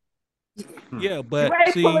 yeah, You but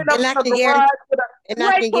ain't see, pulling up And in I the can guarantee garage with a. and You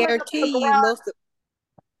I ain't can pulling up in the guarantee you garage.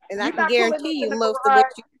 and I You're can not pulling up guarantee in you the most of what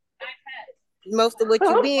garage. you most of what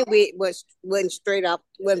you been with wasn't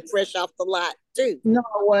fresh off the lot too. No,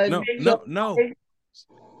 it wasn't. No.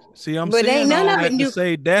 See, I'm But saying ain't none all of that it to new.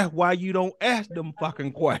 say that's why you don't ask them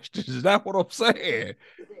fucking questions. That's what I'm saying.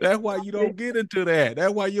 That's why you don't get into that.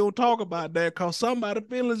 That's why you don't talk about that, because somebody's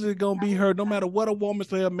feelings is gonna be hurt no matter what a woman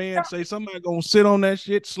say, a man say. Somebody gonna sit on that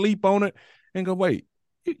shit, sleep on it, and go, wait,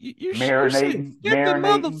 you said 50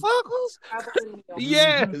 marinating. motherfuckers?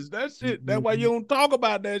 Yes, that's it. That's why you don't talk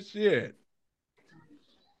about that shit.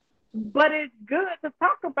 But it's good to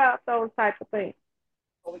talk about those type of things.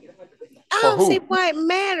 I don't see why it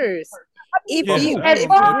matters. As Yeah,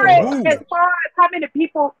 far for as who? how many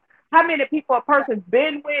people a person's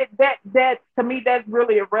been with, that to me that's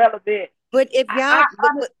really irrelevant. But if y'all, I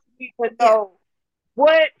honestly need to know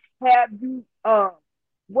what have you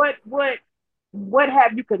what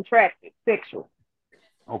have you contracted sexually?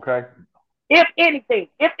 Okay. If anything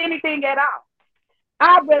at all.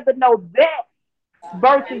 I'd rather know that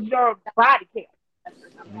versus your body count.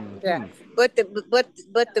 yeah. But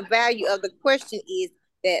the value of the question is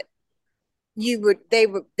that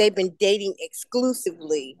they've been dating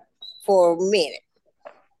exclusively for a minute,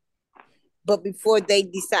 but before they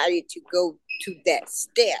decided to go to that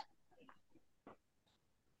step,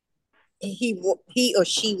 he or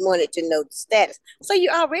she wanted to know the status. So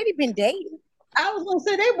you already been dating. I was gonna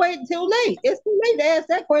say they waited too late. It's too late to ask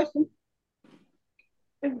that question.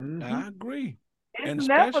 I agree. It's And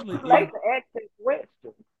never especially too late to ask that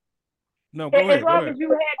question. No, go As ahead. long as you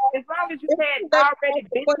had already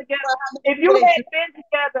been together.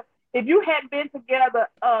 If you hadn't been together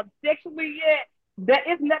sexually yet, that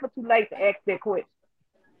it's never too late to ask that question.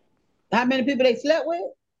 How many people they slept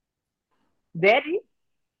with? Daddy?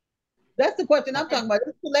 That's the question I'm talking about.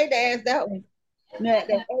 It's too late to ask that one.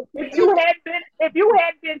 If you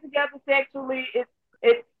had been together sexually,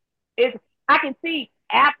 it's I can see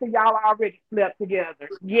after y'all already slept together.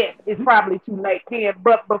 Yes, it's probably too late then.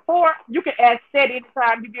 But before, you can ask that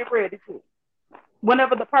anytime you get ready to.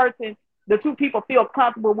 Whenever the two people feel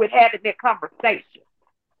comfortable with having that conversation.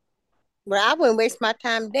 Well, I wouldn't waste my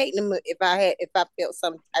time dating him if I felt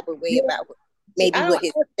some type of way about maybe what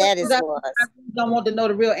his status was. I don't want to know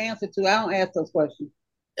the real answer to. I don't ask those questions.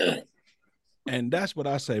 And that's what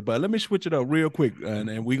I say. But let me switch it up real quick,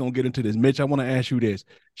 and we're going to get into this. Mitch, I want to ask you this.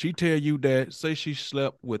 She tell you that, say she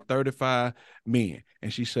slept with 35 men,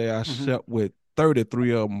 and she say, I slept with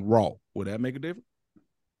 33 of them raw. Would that make a difference?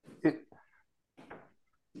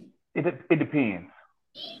 It depends.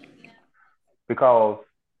 Because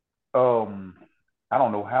I don't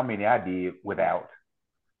know how many I did without,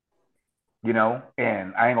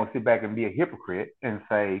 and I ain't going to sit back and be a hypocrite and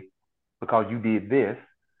say, because you did this,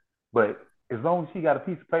 but as long as she got a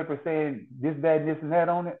piece of paper saying this, that, and this, and that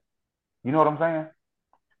on it, you know what I'm saying?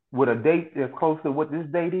 With a date that's close to what this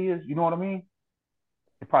date is, you know what I mean?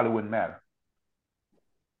 It probably wouldn't matter.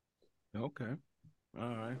 Okay. All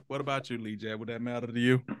right. What about you, Lee J? Would that matter to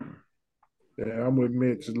you? Yeah, I'm with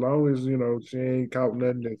Mitch. As long as, she ain't caught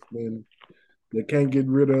nothing that's been, they can't get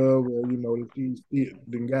rid of, or, if she's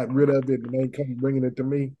then got rid of it and ain't come bringing it to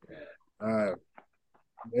me,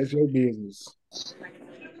 that's your business.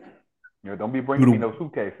 Don't be bringing me no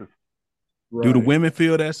suitcases. Right. Do the women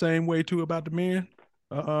feel that same way too about the men?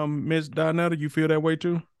 Miss Donetta, you feel that way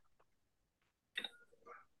too?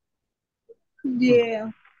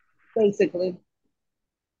 Yeah, basically.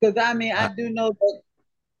 Because I do know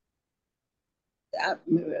that.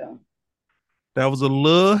 That was a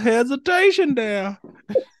little hesitation there.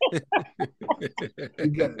 She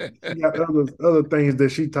got other things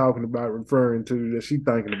that she talking about, referring to, that she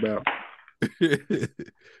thinking about.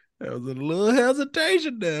 There was a little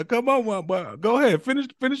hesitation there. Come on, my boy. Go ahead.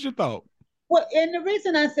 Finish your thought. Well, and the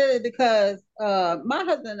reason I said it because my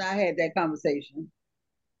husband and I had that conversation,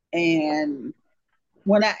 and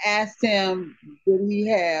when I asked him, did he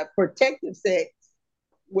have protective sex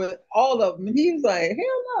with all of them, he was like,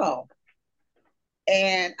 hell no.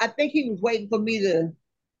 And I think he was waiting for me to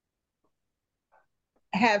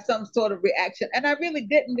have some sort of reaction, and I really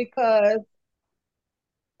didn't, because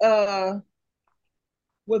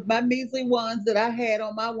with my measly ones that I had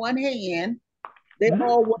on my one hand, they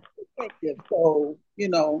all were protective. So,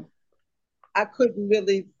 I couldn't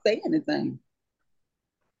really say anything.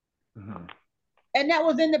 And that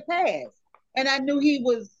was in the past. And I knew he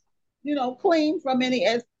was, clean from any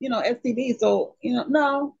STD. So,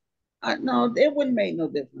 no, it wouldn't make no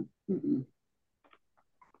difference.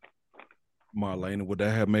 Marlena, would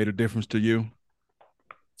that have made a difference to you?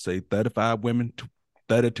 Say 35 women,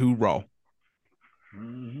 32 raw.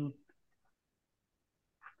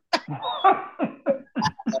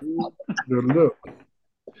 Good look.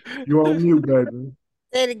 You on mute, baby.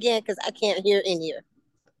 Say it again, because I can't hear in here.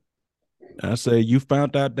 I say you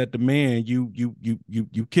found out that the man you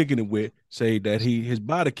kicking it with say that his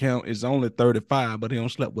body count is only 35, but he don't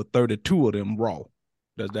slept with 32 of them raw.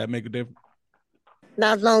 Does that make a difference?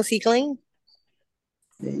 Not as long as he clean.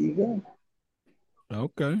 There you go.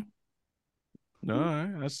 Okay. All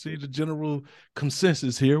right. I see the general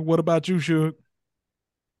consensus here. What about you, Suge?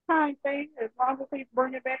 I think as long as he's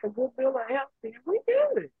bringing back a good bill of health, then we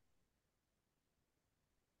good.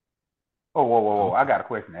 Oh, whoa. Okay. I got a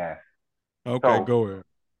question to ask. Okay, so, go ahead.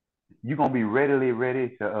 You gonna be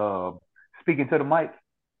ready to speak into the mic,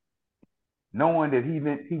 knowing that he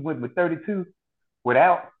went with 32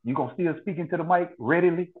 without, you gonna still speak into the mic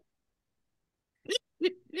readily?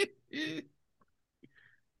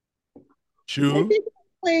 Sure.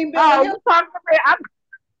 Oh, you talking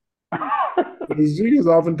about? She is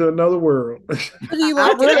off into another world. What do you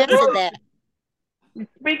want to answer that?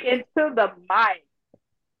 Speak into the mic.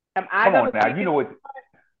 Am I Come on now, you know what?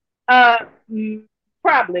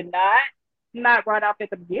 Probably not. Not right off at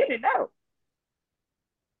the beginning, no.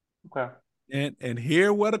 Okay. And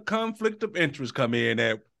here where the conflict of interest come in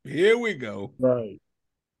at. Here we go. Right.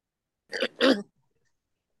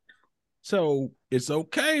 So it's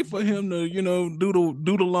okay for him to, do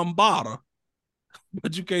the lambada,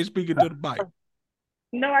 but you can't speak into the mic.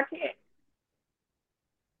 No, I can't.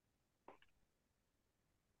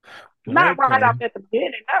 Not right off at the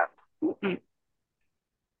beginning, no. Mm-mm.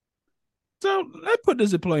 So let's put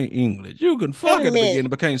this in plain English. You can fuck at the beginning,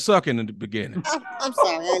 but can't suck in the beginning. I'm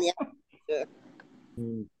sorry, honey.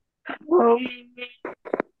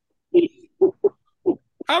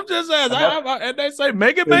 I'm just asking. And they say,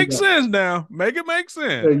 make it make sense now. Make it make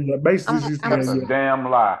sense. Yeah, basically, that's a damn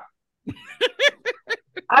lie.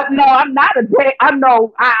 No, I'm not a damn. I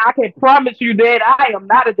know. I can promise you that I am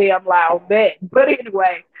not a damn lie on that. But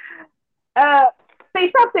anyway,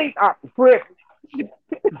 see, some things are privileged.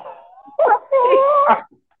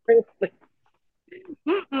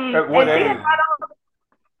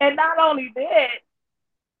 And not only that,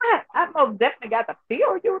 I most definitely got to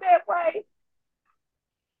feel you that way.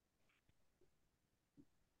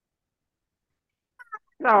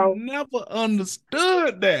 No. Never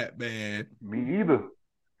understood that, man. Me either.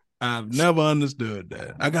 I've never understood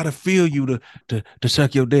that. I gotta feel you to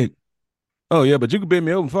suck your dick. Oh yeah, but you can bend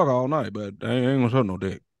me over and fuck all night, but I ain't gonna suck no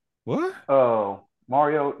dick. What? Oh,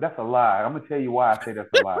 Mario, that's a lie. I'm gonna tell you why I say that's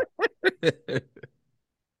a lie.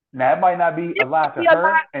 Now it might not be a lie to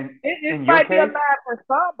her, and it might be a lie for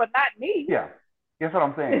some, but not me. Yeah, that's what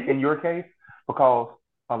I'm saying. In your case, because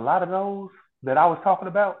a lot of those that I was talking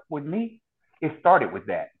about with me, it started with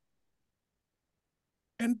that.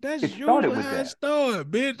 And that's usually how it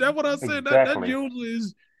started, bitch. That's what I said. That usually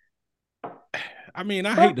is. I mean,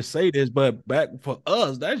 I hate to say this, but back for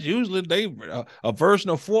us, that's usually a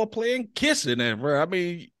version of foreplay and kissing. And I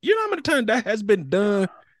mean, you know how many times that has been done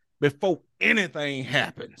before anything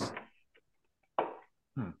happens.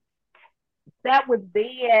 That was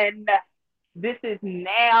then. This is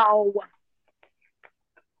now.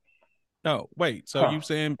 No, wait. So you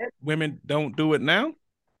saying women don't do it now?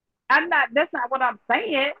 I'm not. That's not what I'm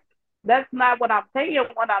saying. That's not what I'm saying.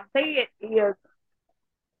 What I'm saying is,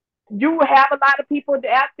 you have a lot of people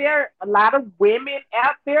out there, a lot of women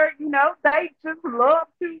out there. You know, they just love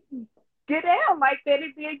to get down like that,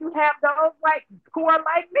 and then you have those like who are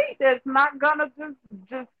like me that's not gonna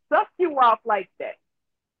just suck you off like that.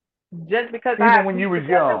 Just because even when you was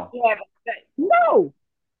young. No.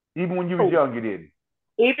 Even when you was young, you didn't.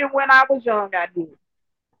 Even when I was young, I did.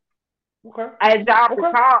 Okay. As y'all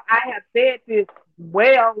recall, I have said this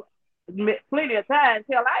plenty of times.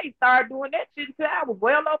 Hell, I ain't started doing that shit until I was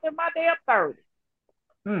well over in my damn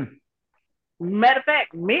 30s. Matter of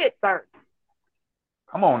fact, mid-30s.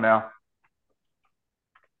 Come on now.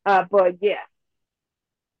 But yeah.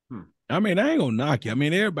 I mean, I ain't gonna knock you. I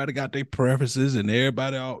mean, everybody got their preferences, and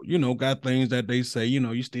everybody, got things that they say.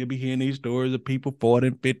 You still be hearing these stories of people 40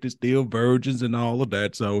 and 50 still virgins and all of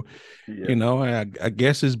that. So, I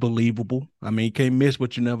guess it's believable. I mean, you can't miss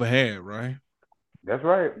what you never had, right? That's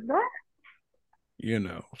right.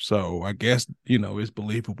 So I guess, it's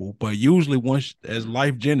believable. But usually once, as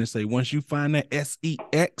Life Jenny say, once you find that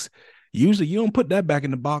SEX, usually you don't put that back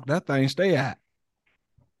in the box. That thing stay out.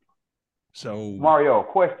 So Mario,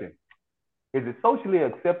 question. Is it socially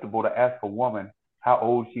acceptable to ask a woman how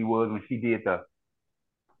old she was when she did the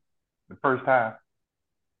first time?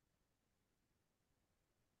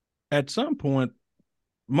 At some point,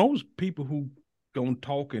 most people who gonna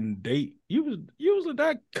talk and date, usually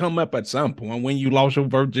that come up at some point when you lost your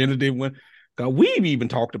virginity. Cause we've even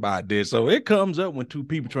talked about this, so it comes up when two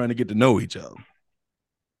people trying to get to know each other.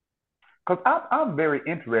 Because I'm very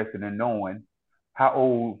interested in knowing how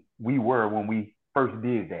old we were when we first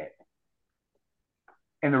did that.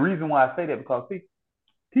 And the reason why I say that, because see,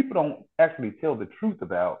 people don't actually tell the truth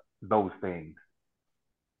about those things.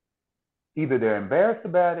 Either they're embarrassed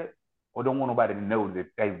about it or don't want nobody to know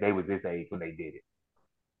that they was this age when they did it.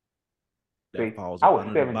 That See, falls I up was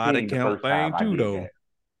under the body 17 the count first time thing I too, did though. that.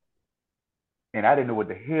 And I didn't know what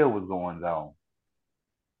the hell was going on.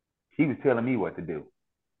 She was telling me what to do.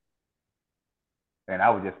 And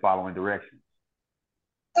I was just following directions.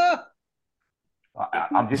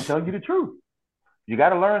 I'm just telling you the truth. You got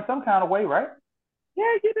to learn some kind of way, right?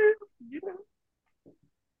 Yeah, you do. You do.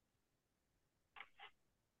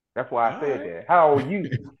 That's why I said that. How old are you,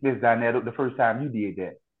 Miss Dinette, the first time you did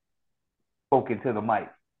that? Spoke into the mic.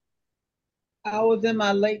 I was in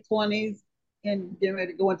my late 20s and getting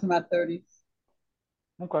ready to go into my 30s.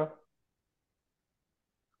 Okay.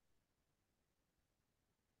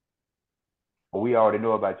 Well, we already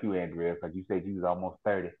know about you, Andrea, because you said you was almost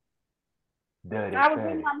 30. Dirty I was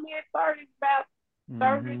 30. in my mid-30s, about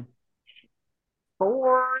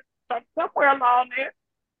 34, somewhere along there.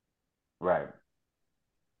 Right.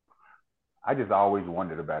 I just always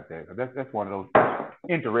wondered about that. That's one of those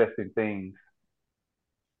interesting things.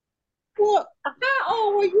 Well, how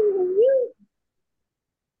old were you when you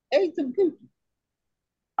ate some cookies?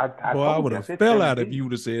 Boy, I would have fell 17. Out if you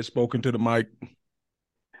would have said spoken to the mic.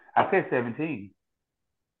 I said 17.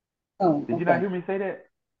 Oh, did you not hear me say that?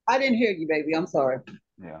 I didn't hear you, baby. I'm sorry.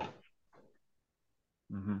 Yeah.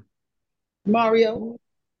 Mario.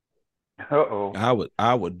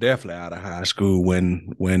 I would definitely out of high school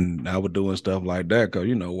when I was doing stuff like that, because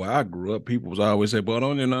where I grew up, people was always say, "Boy,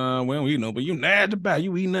 don't you know? Well, but you nasty about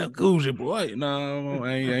you eating that Gucci, boy." No,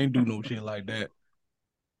 I ain't do no shit like that.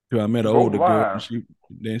 Till I met an older girl,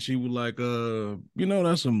 and she was like,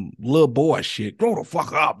 that's some little boy shit. Grow the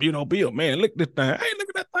fuck up, be a man. Look at this thing. Hey, look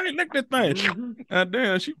at that thing. Look at this thing. God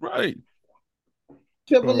damn, she right.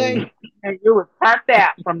 Triple A. And you was tapped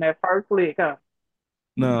out from that first lick, huh?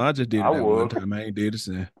 No, I just did it that one time. I ain't did it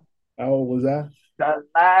since. How old was I? The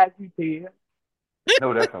lie you did.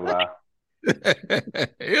 No, that's a lie.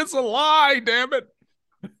 It's a lie, damn it.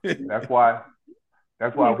 That's why we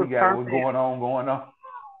got what's going on.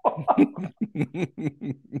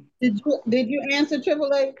 Did you answer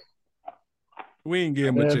Triple A? We ain't give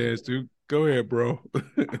him a chance to. Go ahead, bro.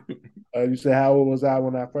 You said how old was I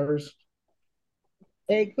when I first?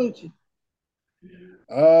 Hey, Coochie.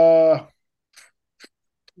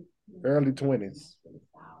 Early 20s.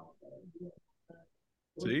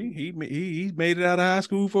 See, he made it out of high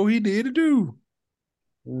school before he did it too.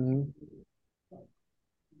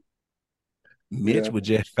 Mitch was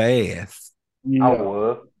just fast. Yeah. I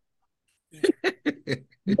was.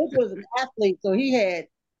 Mitch was an athlete, so he had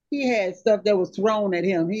stuff that was thrown at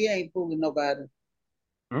him. He ain't fooling nobody.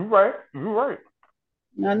 You're right. You're right.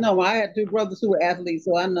 I know. I had two brothers who were athletes,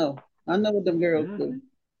 so I know what them girls do.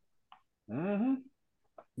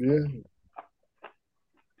 Yeah.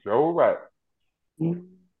 So right.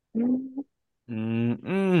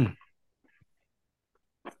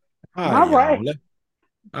 All right.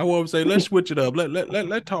 I want to say, let's switch it up.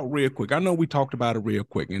 Let's talk real quick. I know we talked about it real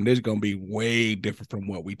quick, and this is gonna be way different from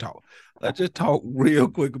what we talked. Let's just talk real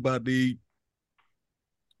quick about the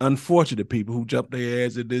unfortunate people who jumped their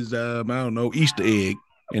ass at this I don't know, Easter egg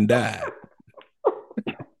and died.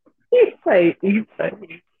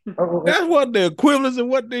 That's what the equivalents of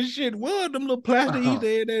what this shit was. Them little plastic Easter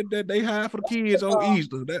egg that they hide for the kids on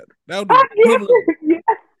Easter. That was the equivalent.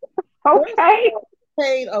 Okay.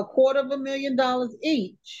 Paid $250,000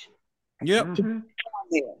 each. Yep. And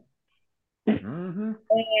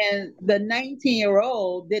the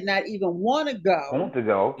 19-year-old did not even want to go.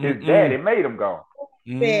 His daddy made him go.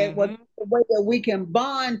 Said, "Well, the way that we can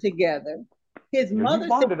bond together." His mother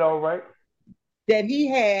said all right. That he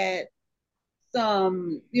had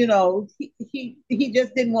some, he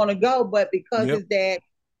just didn't want to go, but because his dad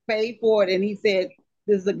paid for it and he said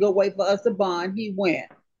this is a good way for us to bond, he went.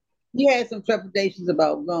 He had some trepidations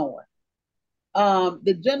about going.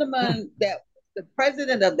 The gentleman that was the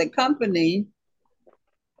president of the company,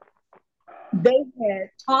 they had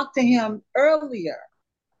talked to him earlier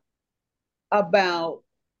about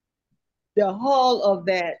the hull of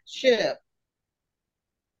that ship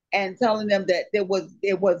and telling them that it was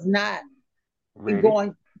not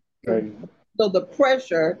going through, so the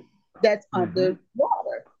pressure that's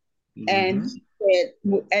underwater. And he said,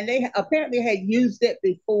 and they apparently had used it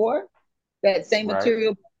before, that same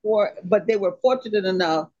material before, but they were fortunate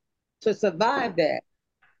enough to survive that.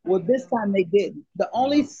 Well, this time they didn't. The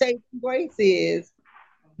only saving grace is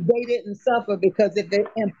they didn't suffer, because if they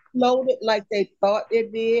imploded like they thought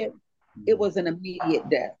it did, it was an immediate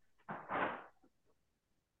death.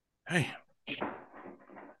 Damn.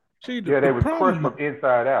 See, they was crushed from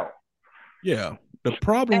inside out. Yeah. The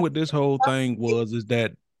problem with this whole thing is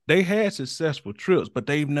that they had successful trips, but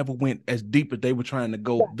they never went as deep as they were trying to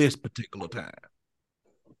go this particular time.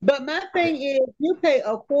 But my thing is, you pay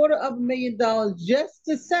 $250,000 just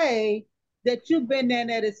to say that you've been down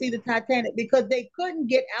there to see the Titanic because they couldn't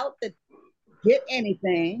get out to get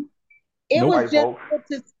anything. It was just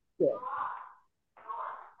to see it.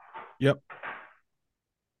 Yep.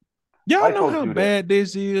 Y'all know how bad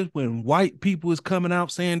this is when white people is coming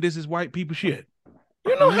out saying this is white people shit.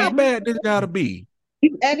 You know how bad this gotta be.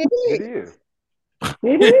 And it is.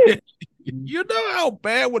 It is. You know how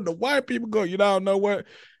bad when the white people go, you don't know what?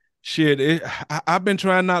 Shit, I've been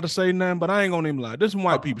trying not to say nothing, but I ain't gonna even lie. This is some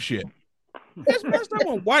white people shit. It's messed up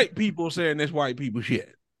when white people saying this white people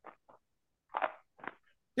shit.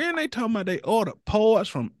 Then they talking about they order parts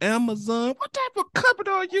from Amazon. What type of company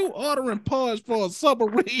are you ordering parts for a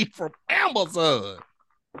submarine from Amazon?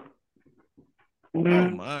 Oh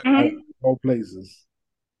my! All places.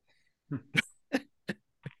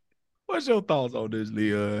 What's your thoughts on this,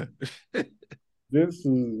 Leon? That's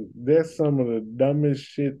some of the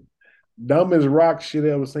dumbest rock shit I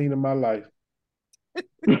ever seen in my life.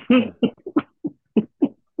 The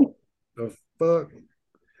fuck.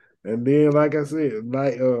 And then, like I said,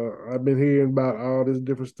 I've been hearing about all this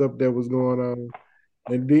different stuff that was going on.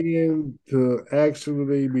 And then to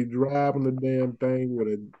actually be driving the damn thing with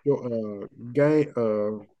a game,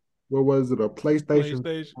 what was it, a PlayStation?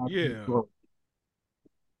 Yeah.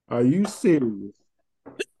 Are you serious?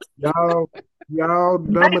 Y'all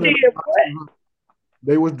dumber than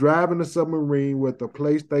they was driving the submarine with a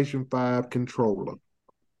PlayStation 5 controller.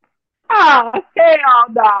 Oh, hell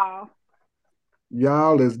no.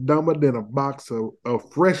 Y'all is dumber than a box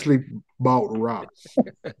of freshly bought rocks.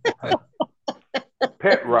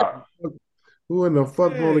 Pet rocks. Who in the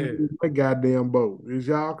fuck want to get in that goddamn boat? Is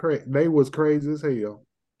y'all crazy? They was crazy as hell.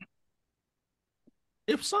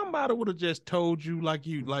 If somebody would have just told you like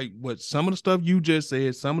what some of the stuff you just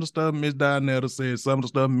said, some of the stuff Miss Dinetta said, some of the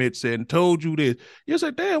stuff Mitch said, and told you this, you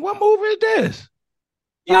said, damn, what movie is this?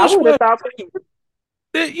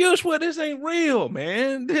 You swear this ain't real,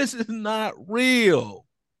 man. This is not real.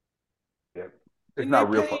 Yeah. It's not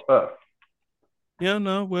real for us. Yeah,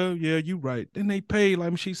 no, well, yeah, you're right. Then they paid,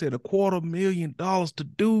 like she said, $250,000 to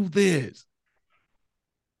do this.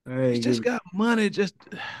 They just got money.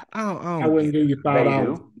 I wouldn't give you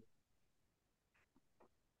 $5.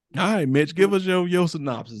 All right, Mitch, give us your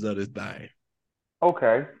synopsis of this thing.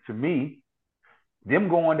 Okay, to me, them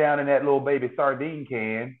going down in that little baby sardine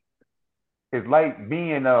can is like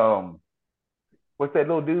being what's that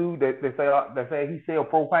little dude that say he sell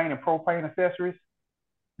propane and propane accessories?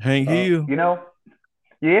 Hank Hill. You know?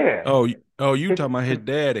 Yeah. Oh, you talking about his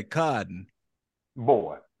dad at Cotton.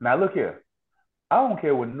 Boy. Now look here. I don't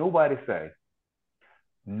care what nobody say.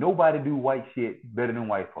 Nobody do white shit better than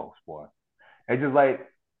white folks, boy. It's just like,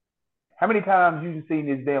 how many times you seen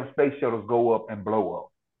these damn space shuttles go up and blow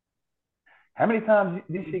up? How many times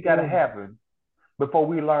this shit got to happen before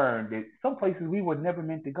we learn that some places we were never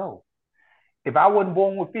meant to go? If I wasn't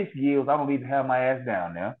born with fish gills, I don't need to have my ass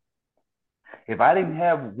down there. If I didn't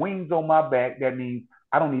have wings on my back, that means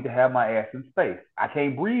I don't need to have my ass in space. I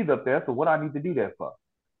can't breathe up there, so what do I need to do that for?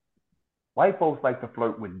 White folks like to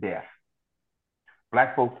flirt with death.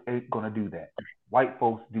 Black folks ain't gonna do that. White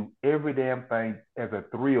folks do every damn thing as a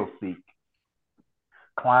thrill seek.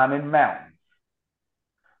 Climbing mountains.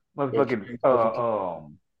 Motherfucking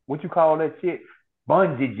what you call that shit?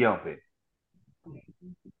 Bungee jumping.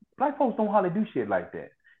 Black folks don't hardly do shit like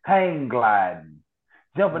that. Hang gliding.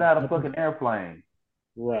 Jumping out of fucking airplane.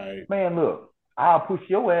 Right. Man, look, I'll push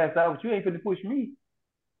your ass out, but you ain't finna push me.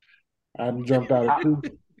 I done jumped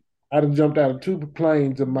out of two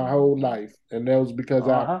planes in my whole life, and that was because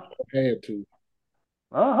I had to.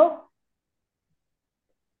 Well,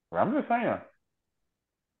 I'm just saying.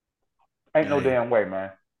 Ain't no damn way,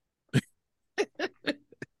 man.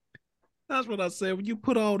 That's what I said. When you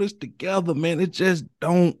put all this together, man, it just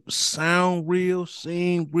don't sound real,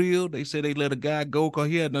 seem real. They say they let a guy go because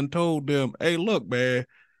he had done told them, hey, look, man,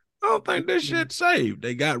 I don't think this shit's safe.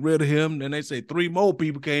 They got rid of him. Then they say 3 more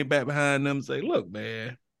people came back behind them and say, look,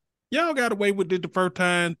 man, y'all got away with this the first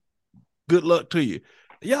time. Good luck to you.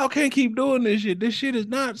 Y'all can't keep doing this shit. This shit is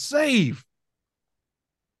not safe.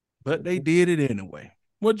 But they did it anyway.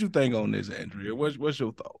 What you think on this, Andrea? What's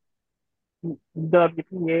your thought?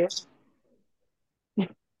 WPS.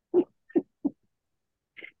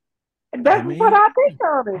 That's what I think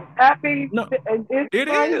of it. I mean, no, it's it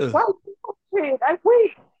like, is. well, shit, that's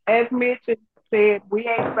weak. As mentioned, said we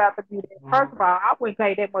ain't about to do that. First of all, I wouldn't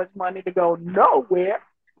pay that much money to go nowhere.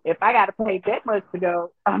 If I got to pay that much to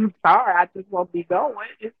go, I'm sorry, I just won't be going.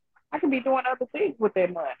 I can be doing other things with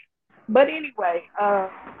that money. But anyway,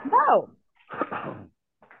 no,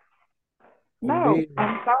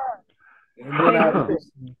 I'm sorry. And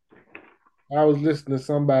then I was listening to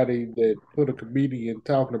somebody that put a comedian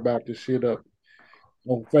talking about this shit up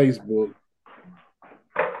on Facebook.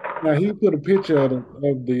 Now he put a picture of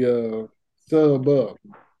the sub up.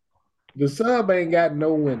 The sub ain't got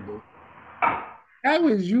no window. How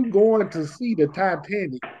is you going to see the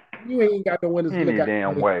Titanic? You ain't got no windows to look out. Any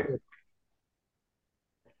damn way.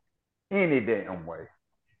 Any damn way.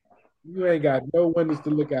 You ain't got no windows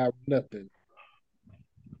to look out. Nothing.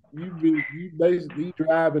 You basically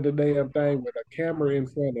driving the damn thing with a camera in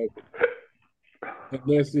front of it, and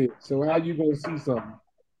that's it. So how you gonna see something?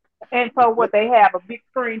 And so what, they have a big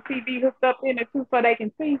screen TV hooked up in it too so they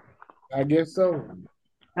can see? I guess so.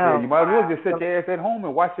 Yeah, you might as well just sit your ass at home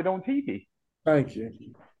and watch it on TV. Thank you.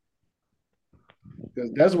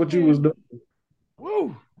 Because that's what you was doing.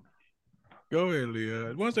 Woo. Go ahead,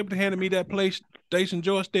 Leah. Once they handed me that PlayStation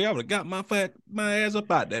joystick, I would have got my ass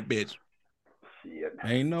up out that bitch. Shit.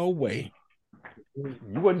 Ain't no way. You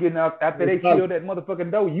wasn't getting out after they killed that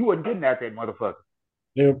motherfucking dough. You wasn't getting out that motherfucker.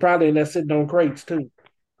 They were probably in there sitting on crates too.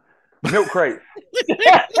 Milk crates.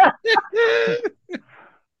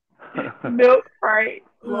 Milk crate.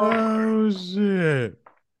 Oh shit.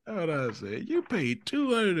 What I say? You paid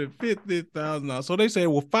 $250,000. So they said,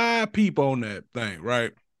 well, 5 people on that thing,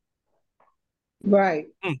 right? Right.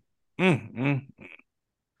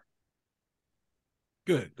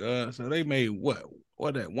 Good. So they made what?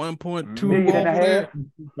 What that 1.2 million and a half?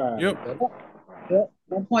 Yep.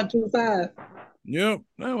 1.25. Yep.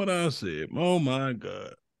 That's what I said. Oh my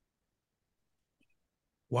God.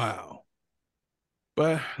 Wow.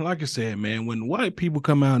 But like I said, man, when white people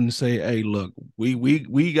come out and say, hey, look,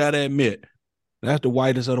 we gotta admit, that's the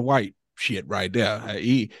whitest of the white shit right there.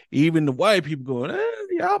 Even the white people going,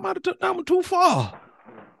 y'all might have took that one too far.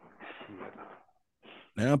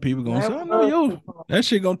 Now people gonna say, I know that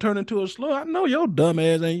shit gonna turn into a slur. I know your dumb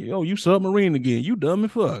ass ain't, you submarine again. You dumb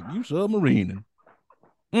as fuck. You submarining.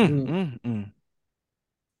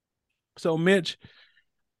 So Mitch,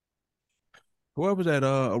 where was that?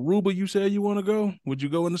 Aruba, you said you want to go? Would you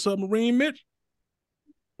go in the submarine, Mitch?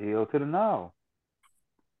 Hell to the no.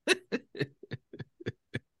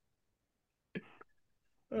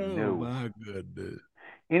 No. My goodness.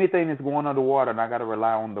 Anything that's going underwater and I got to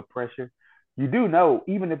rely on the pressure. You do know,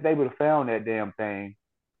 even if they would have found that damn thing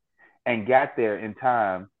and got there in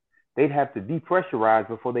time, they'd have to depressurize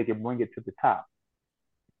before they could bring it to the top.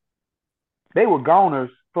 They were goners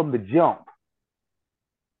from the jump.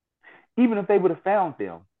 Even if they would have found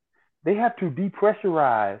them, they have to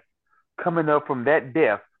depressurize coming up from that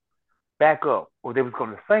depth back up, or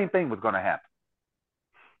the same thing was going to happen.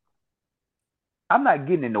 I'm not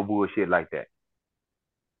getting in no bullshit like that.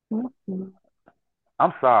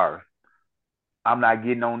 I'm sorry. I'm not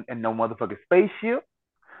getting on in no motherfucking spaceship.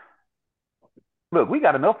 Look, we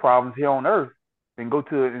got enough problems here on Earth and go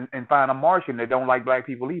to and find a Martian that don't like black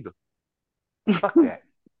people either. Fuck that.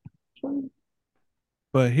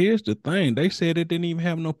 But here's the thing. They said it didn't even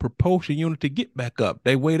have no propulsion unit to get back up.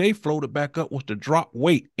 The way they floated back up was to drop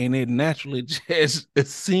weight, and it naturally just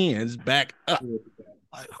ascends back up.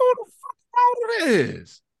 Like, who the fuck wrote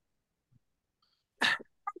this?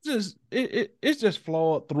 It's just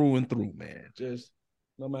flawed through and through, man. Just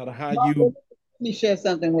no matter how you. Let me share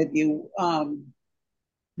something with you.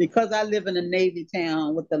 Because I live in a Navy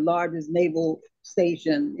town with the largest naval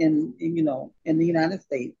station in the United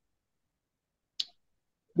States.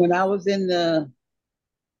 When I was I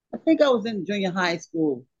think I was in junior high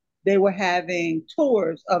school, they were having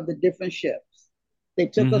tours of the different ships. They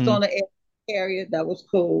took us on an air carrier. That was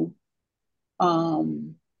cool.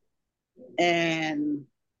 And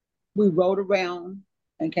we rode around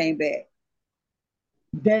and came back.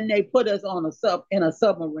 Then they put us in a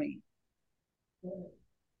submarine.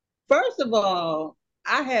 First of all,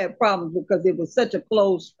 I had problems because it was such a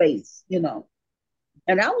closed space, and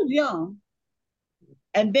I was young.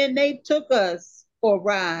 And then they took us for a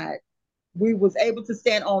ride. We was able to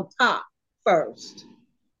stand on top first.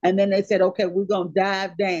 And then they said, okay, we're going to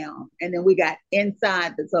dive down. And then we got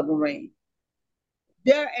inside the submarine.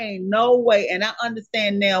 There ain't no way. And I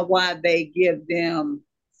understand now why they give them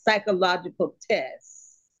psychological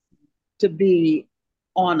tests to be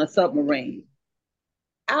on a submarine.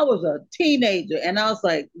 I was a teenager and I was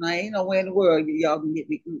like, nah, ain't no way in the world y'all can get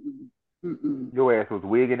me. Your ass was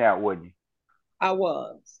wigging out, wasn't you? I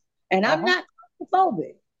was. And I'm not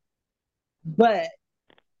claustrophobic. But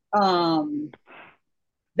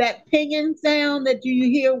that pinging sound that you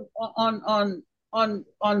hear on the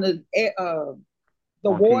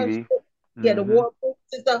on war, TV. yeah, the Mm-hmm. war and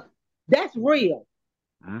stuff. That's real.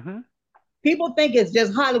 Mm-hmm. People think it's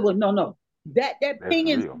just Hollywood. No. That That's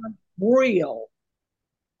pinging real. sound real.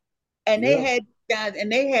 And they Yeah. had guys,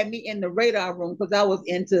 and they had me in the radar room because I was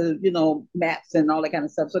into, maps and all that kind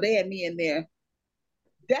of stuff. So they had me in there.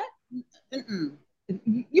 That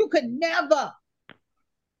you could never,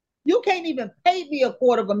 you can't even pay me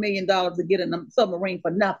 $250,000 to get in a submarine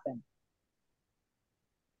for nothing.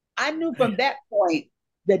 I knew from that point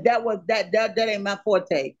that ain't my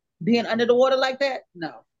forte. Being under the water like that,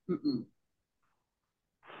 no. Mm-mm.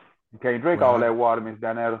 You can't drink all Well, that water, Miss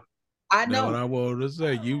Donetta. I that's what know. I wanted to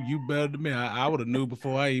say. You better than me. I would have knew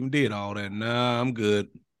before I even did all that. Nah, I'm good.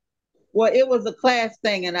 Well, it was a class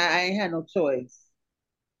thing, and I ain't had no choice.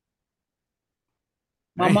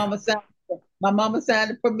 My Damn. mama signed. My mama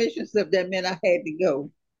signed the permission slip that meant I had to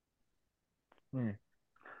go.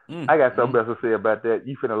 I got something else to say about that.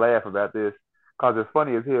 You finna laugh about this, cause it's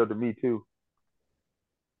funny as hell to me too.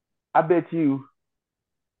 I bet you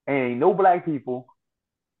ain't no black people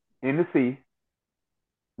in the sea,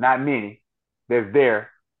 not many, that's there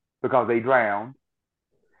because they drowned.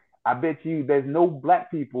 I bet you there's no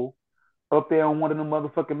black people up there on one of them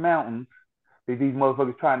motherfucking mountains that these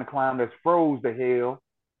motherfuckers trying to climb that's froze to hell.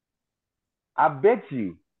 I bet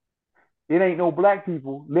you it ain't no black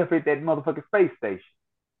people left at that motherfucking space station.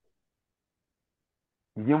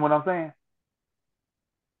 You get what I'm saying?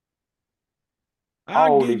 I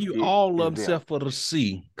All give this you shit all of them is them. except for the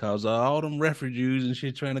sea, cause all them refugees and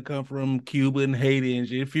shit trying to come from Cuba and Haiti and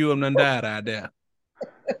shit. A few of them done died out there.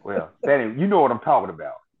 Well, that ain't, you know what I'm talking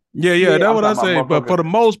about. Yeah, that's I'm what I talking say. about But for motherfuckers. the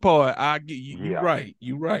most part, I get you. You Yeah. right.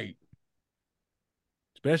 You right.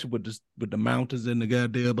 Especially with the mountains and the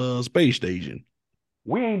goddamn space station.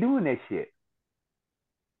 We ain't doing that shit.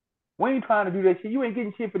 We ain't trying to do that shit. You ain't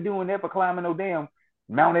getting shit for doing that, for climbing no damn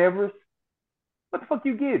Mount Everest. What the fuck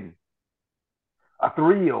you getting? A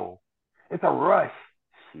thrill. It's a rush.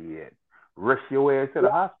 Shit. Rush your ass to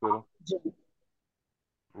the hospital.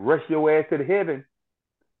 Rush your ass to the heaven.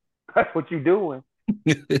 That's what you doing.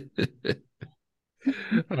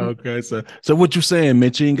 Okay, so what you saying,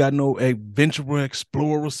 Mitch? You ain't got no adventurer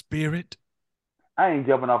explorer spirit? I ain't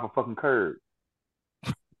jumping off a fucking curb.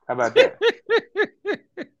 How about that?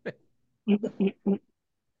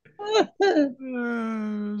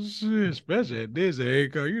 Shit, especially at this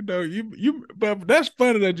age, cause but that's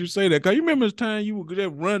funny that you say that. Cause you remember this time you would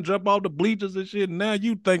just run, jump off the bleachers and shit. And now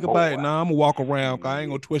you think about it. Boy. Nah, I'm gonna walk around. Cause I ain't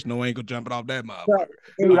gonna twist no ankle jumping off that Right, motherfucker.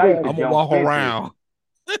 Dude, I used to I'm gonna jump walk fences. around.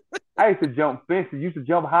 I used to jump fences. Used to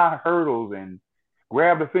jump high hurdles and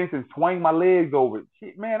grab the fence and swing my legs over it.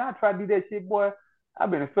 Shit, man, I tried to do that shit, boy. I've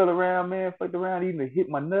been fell around, man, fucked around, even hit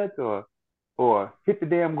my nuts or hit the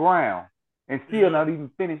damn ground and still not even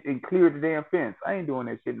finished and cleared the damn fence. I ain't doing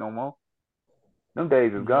that shit no more. Them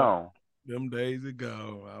days is Yeah. gone. Them days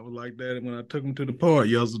ago, I was like that when I took him to the park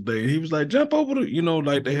yesterday. He was like, "Jump over the,"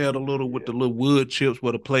 like they had a little with the little wood chips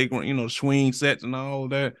with the playground, the swing sets and all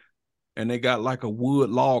that, and they got like a wood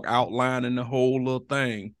log outlining the whole little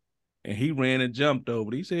thing. And he ran and jumped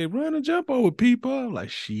over it. He said, "Run and jump over, people." I'm like,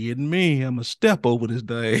 "Shit, me, I'm a step over this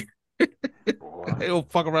day." Boy. They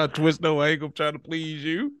don't fuck around, twist no ankle, trying to please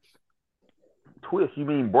you. Twist, you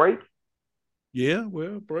mean break? Yeah,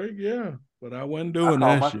 well, break, yeah, but I wasn't I doing call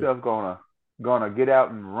that shit. myself gonna get out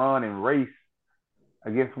and run and race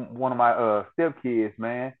against one of my stepkids,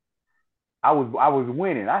 man. I was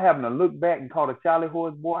winning. I happened to look back and caught a Charlie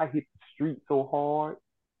horse, boy. I hit the street so hard.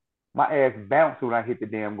 My ass bounced when I hit the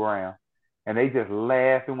damn ground. And they just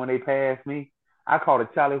laughing when they passed me. I caught a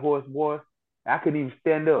Charlie horse, boy. I couldn't even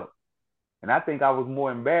stand up. And I think I was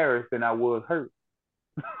more embarrassed than I was hurt.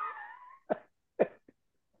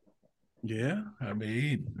 Yeah, I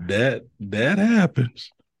mean that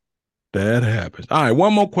happens. That happens. All right,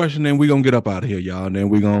 one more question, then we're gonna get up out of here, y'all. And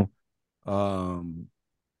then um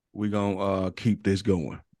we're gonna keep this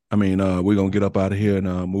going. I mean, we're gonna get up out of here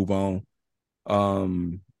and move on.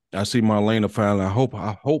 I see Marlena finally. I hope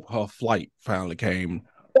her flight finally came.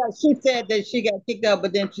 yeah, she said that she got kicked out,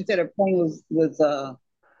 but then she said her plane was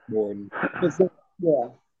yeah.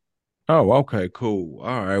 Oh, okay, cool.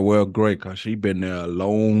 All right, well, great, cause she been there a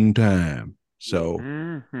long time. So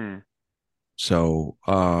Mm-hmm.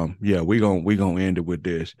 yeah, we gonna end it with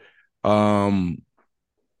this. Um,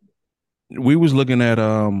 we was looking at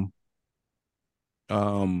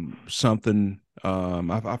something.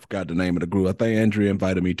 I forgot the name of the group. I think Andrea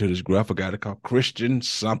invited me to this group. I forgot it called Christian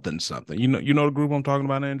something something. You know the group I'm talking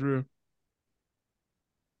about, Andrea?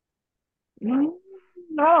 Mm,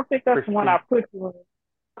 I don't think that's the one I Christian put you in.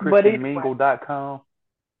 But anyway, ChristianMingle.com.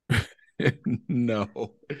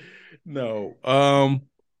 No.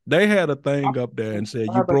 They had a thing up there and said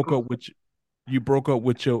you broke up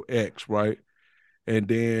with your ex, right? And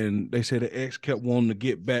then they said the ex kept wanting to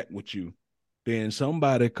get back with you. Then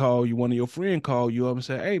somebody called you, one of your friends called you up and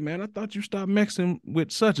said, "Hey man, I thought you stopped messing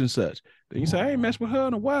with such and such." Then you say, "I ain't messed with her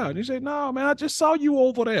in a while." And you say, "No, man, I just saw you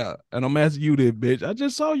over there." And I'm asking you this, bitch. I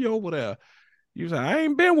just saw you over there. You say, "I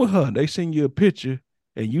ain't been with her." They send you a picture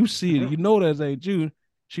and you see it. You know that ain't you.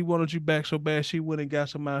 She wanted you back so bad she went and got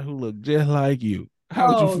somebody who looked just like you. How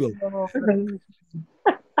would you Oh, feel? Lord.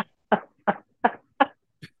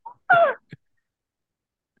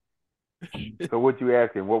 So what you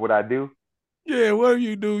asking? What would I do? Yeah, what do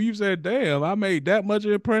you do? You said, "Damn, I made that much of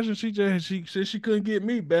an impression. She said she couldn't get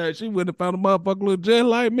me back. She wouldn't have found a motherfucker look just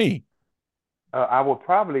like me." I will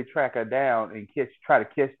probably track her down and try to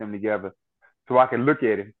catch them together, so I can look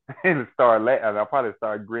at him and start laughing. I'll probably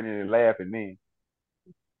start grinning and laughing then.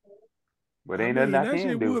 But I ain't nothing mean, I that can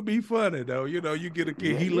shit do. would be funny though. You get a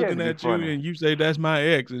kid, Yeah, he yeah, looking it'd be at you, funny. and you say, "That's my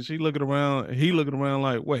ex," and she looking around, he looking around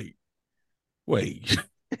like, wait.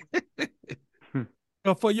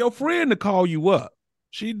 For your friend to call you up,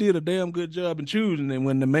 she did a damn good job in choosing. And You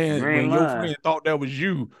ain't when your lying. friend thought that was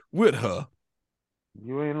you with her,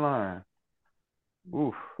 You ain't lying.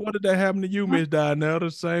 Oof. what did that happen to you, Miss Donnell? The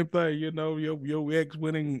same thing, your ex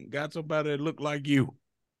went and got somebody that looked like you.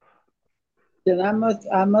 Then I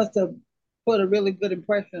must have put a really good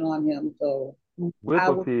impression on him. So Whip I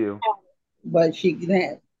or would, kill. but she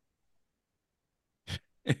can't.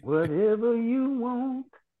 Whatever you want,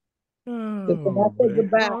 When I Oh say man. it's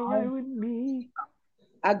goodbye, all right with me.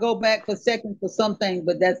 I go back for seconds for some things,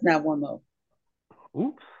 but that's not one of them.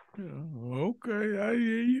 Oops. Okay, I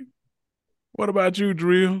hear you. What about you,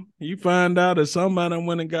 Drill? You find out that somebody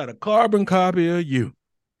went and got a carbon copy of you.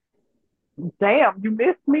 Damn, you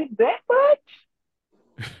missed me that much?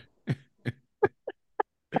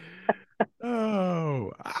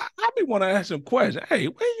 Oh, I be want to ask some questions. Hey,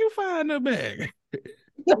 where you find the bag?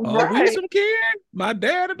 Are we Right. some kid? My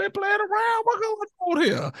dad have been playing around. What going on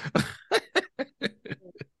here?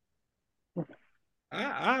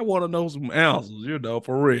 I want to know some answers,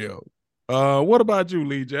 for real. What about you,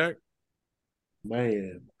 Lee Jack?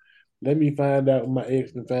 Man, let me find out my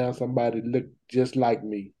ex and found somebody look just like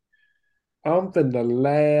me. I'm finna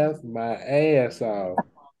laugh my ass off.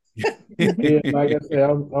 Yeah, like I said,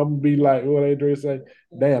 I'm gonna be like what Adrian say.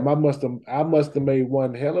 Damn, I must have made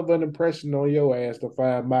one hell of an impression on your ass to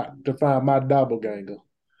find my doppelganger.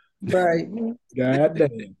 Right. God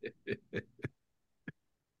damn.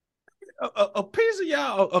 A piece of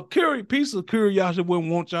y'all, piece of curiosity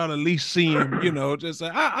wouldn't want y'all to at least see him, just say,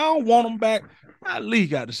 I don't want him back. I at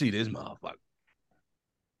least got to see this motherfucker.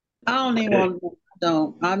 I don't even want to.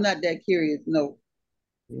 Don't. I'm not that curious. No.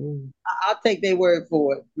 Mm. I'll take their word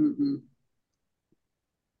for it. Mm-mm.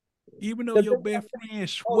 Even though The your thing best is, friend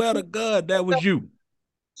oh, swear to God that was you.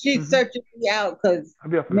 she's Mm-hmm. searching me out because I'll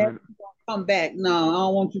be up in a never minute. gonna come back. No, I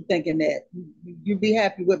don't want you thinking that. You be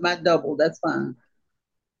happy with my double. That's fine.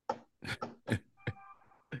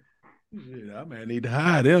 Shit, I may need to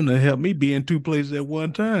hire them to help me be in two places at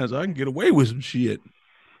one time so I can get away with some shit.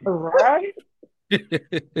 Right.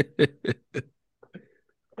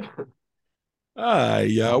 All right,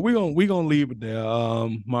 y'all. We gonna leave it there.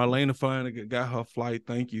 Marlena finally got her flight.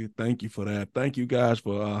 Thank you for that. Thank you guys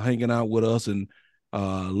for hanging out with us and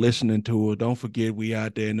listening to it. Don't forget we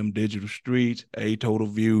out there in them digital streets. A Total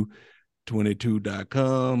View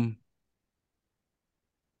 22.com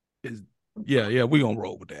is yeah, we gonna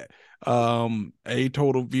roll with that. A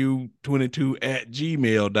Total View 22 at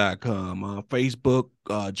gmail.com. Facebook,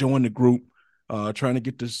 join the group. Trying to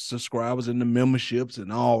get the subscribers and the memberships and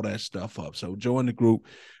all that stuff up. So join the group.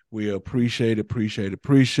 We appreciate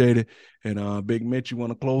it. And Big Mitch, you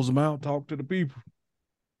want to close them out? Talk to the people.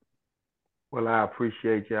 Well, I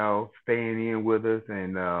appreciate y'all staying in with us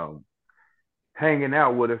and hanging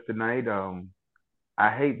out with us tonight. I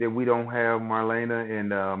hate that we don't have Marlena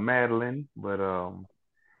and Madeline, but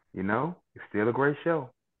it's still a great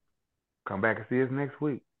show. Come back and see us next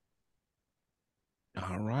week.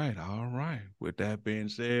 All right. With that being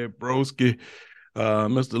said, broski,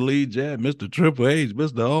 Mr. Lee Jack, Mr. Triple H,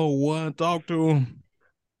 Mr. O1, talk to him.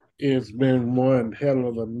 It's been one hell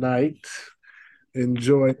of a night.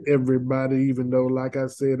 Enjoyed everybody, even though, like I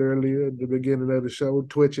said earlier at the beginning of the show,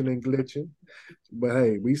 twitching and glitching. But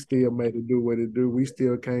hey, we still made it do what it do. We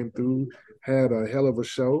still came through, had a hell of a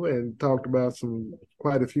show, and talked about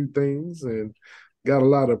quite a few things, and got a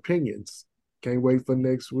lot of opinions. Can't wait for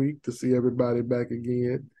next week to see everybody back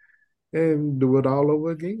again and do it all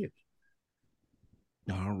over again.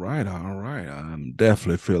 All right. I'm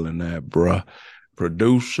definitely feeling that, bruh.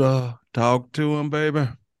 Producer, talk to him, baby.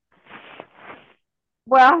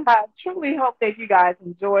 Well, I truly hope that you guys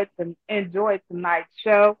enjoyed tonight's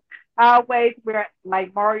show. Always, we're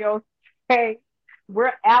like Mario say,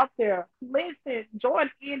 we're out there. Listen,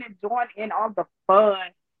 join in on the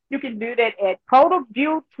fun. You can do that at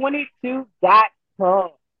totalview22.com.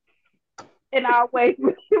 And always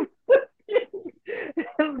leave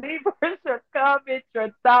us your comments,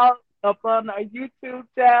 your thoughts up on our YouTube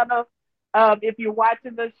channel if you're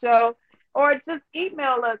watching the show, or just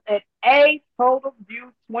email us at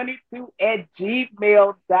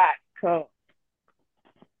atotalview22@gmail.com.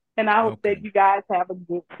 And I hope that you guys have a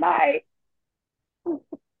good night.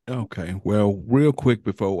 Okay. Well, real quick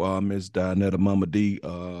before Ms. Dinetta Mama D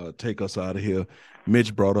take us out of here,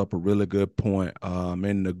 Mitch brought up a really good point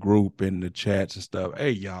in the group, in the chats and stuff.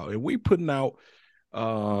 Hey, y'all, if we putting out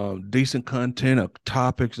decent content of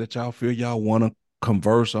topics that y'all feel y'all want to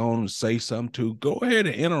converse on and say something to, go ahead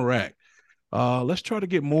and interact. Let's try to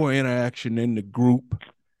get more interaction in the group.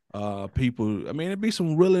 People, I mean, it'd be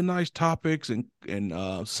some really nice topics and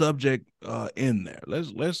subject in there.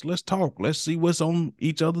 Let's talk. Let's see what's on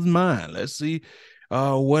each other's mind. Let's see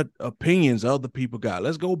what opinions other people got.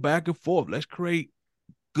 Let's go back and forth. Let's create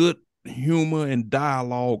good humor and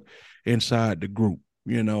dialogue inside the group.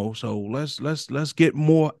 You know, so let's get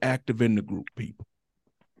more active in the group, people.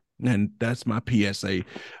 And that's my PSA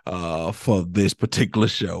for this particular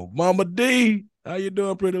show. Mama D, how you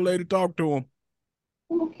doing, pretty lady? Talk to him.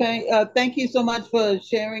 Okay. Thank you so much for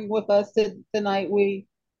sharing with us tonight. The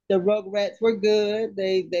Rugrats were good.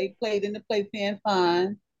 They played in the playpen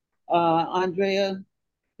fine. Andrea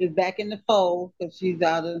is back in the fold because she's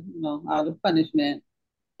out of punishment.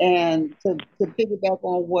 And to piggyback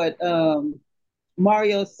on what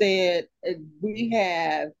Mario said, we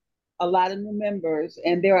have a lot of new members,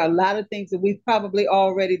 and there are a lot of things that we've probably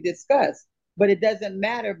already discussed. But it doesn't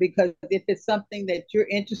matter, because if it's something that you're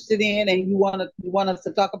interested in and you want us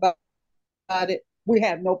to talk about it, we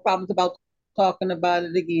have no problems about talking about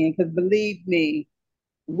it again. Because believe me,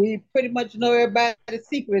 we pretty much know everybody's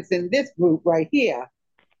secrets in this group right here.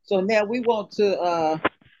 So now we want to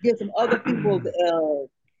get some other people's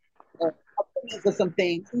opinions of some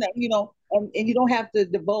things, and you don't have to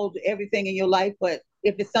divulge everything in your life, but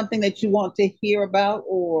if it's something that you want to hear about,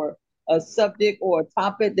 or a subject or a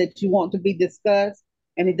topic that you want to be discussed,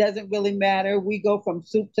 and it doesn't really matter. We go from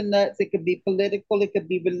soup to nuts. It could be political, it could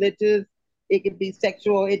be religious, it could be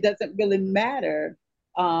sexual. It doesn't really matter.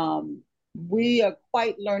 We are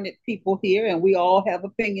quite learned people here, and we all have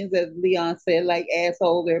opinions, as Leon said, like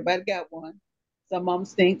assholes. Everybody got one. Some of them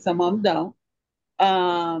stink, some of them don't.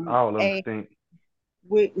 All of them stink.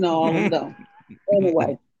 All of them don't.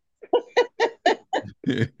 Anyway,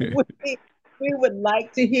 we would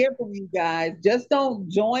like to hear from you guys. Just don't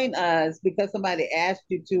join us because somebody asked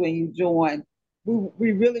you to and you join.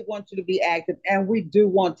 We really want you to be active, and we do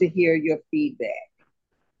want to hear your feedback.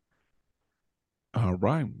 All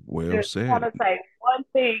right, well said. I want to say one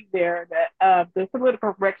thing there, that there's a little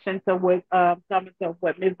correction to what some of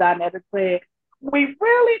what Ms. Dinetta said. We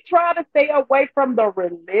really try to stay away from the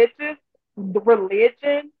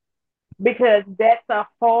religion, because that's a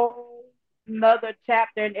whole another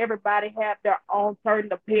chapter, and everybody have their own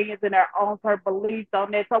certain opinions and their own certain beliefs on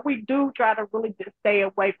that. So we do try to really just stay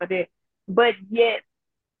away from it. But yet,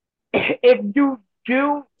 if you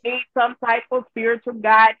do need some type of spiritual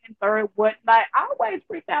guidance or whatnot, always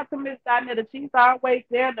reach out to Miss Dinetta. She's always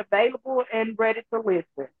there and available and ready to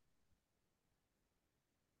listen.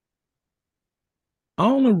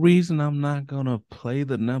 Only reason I'm not gonna play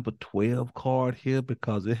the number 12 card here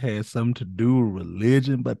because it has something to do with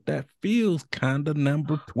religion, but that feels kind of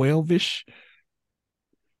number 12-ish.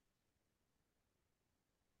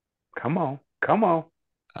 Come on.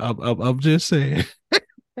 I'm just saying.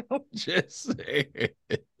 I'm just saying.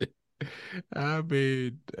 I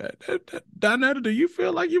mean, Donetta, do you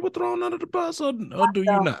feel like you were thrown under the bus, or do you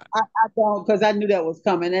not? I don't, because I knew that was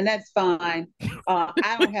coming, and that's fine.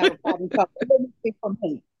 I don't have a problem talking. Let me speak for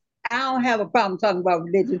me. I don't have a problem talking about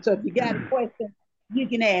religion. So if you got a question, you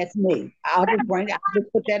can ask me. I'll just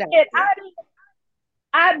put that out there.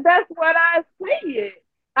 That's what I see it.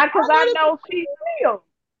 Because I know she will.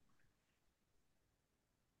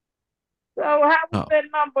 So how was that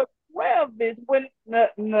number 12, bitch?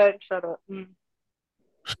 No, shut up. Anyway,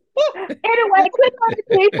 good night,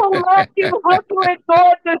 people. Love you. Hope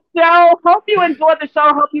you enjoyed the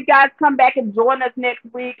show. Hope you guys come back and join us next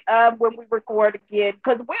week when we record again.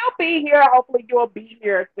 Because we'll be here. Hopefully, you'll be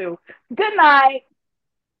here too. Good night.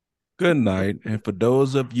 Good night. And for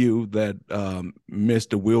those of you that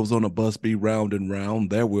missed the Wheels on a Bus Be Round and Round,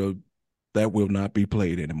 that will not be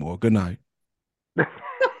played anymore. Good night. I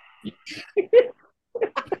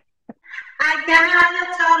got a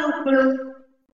total proof.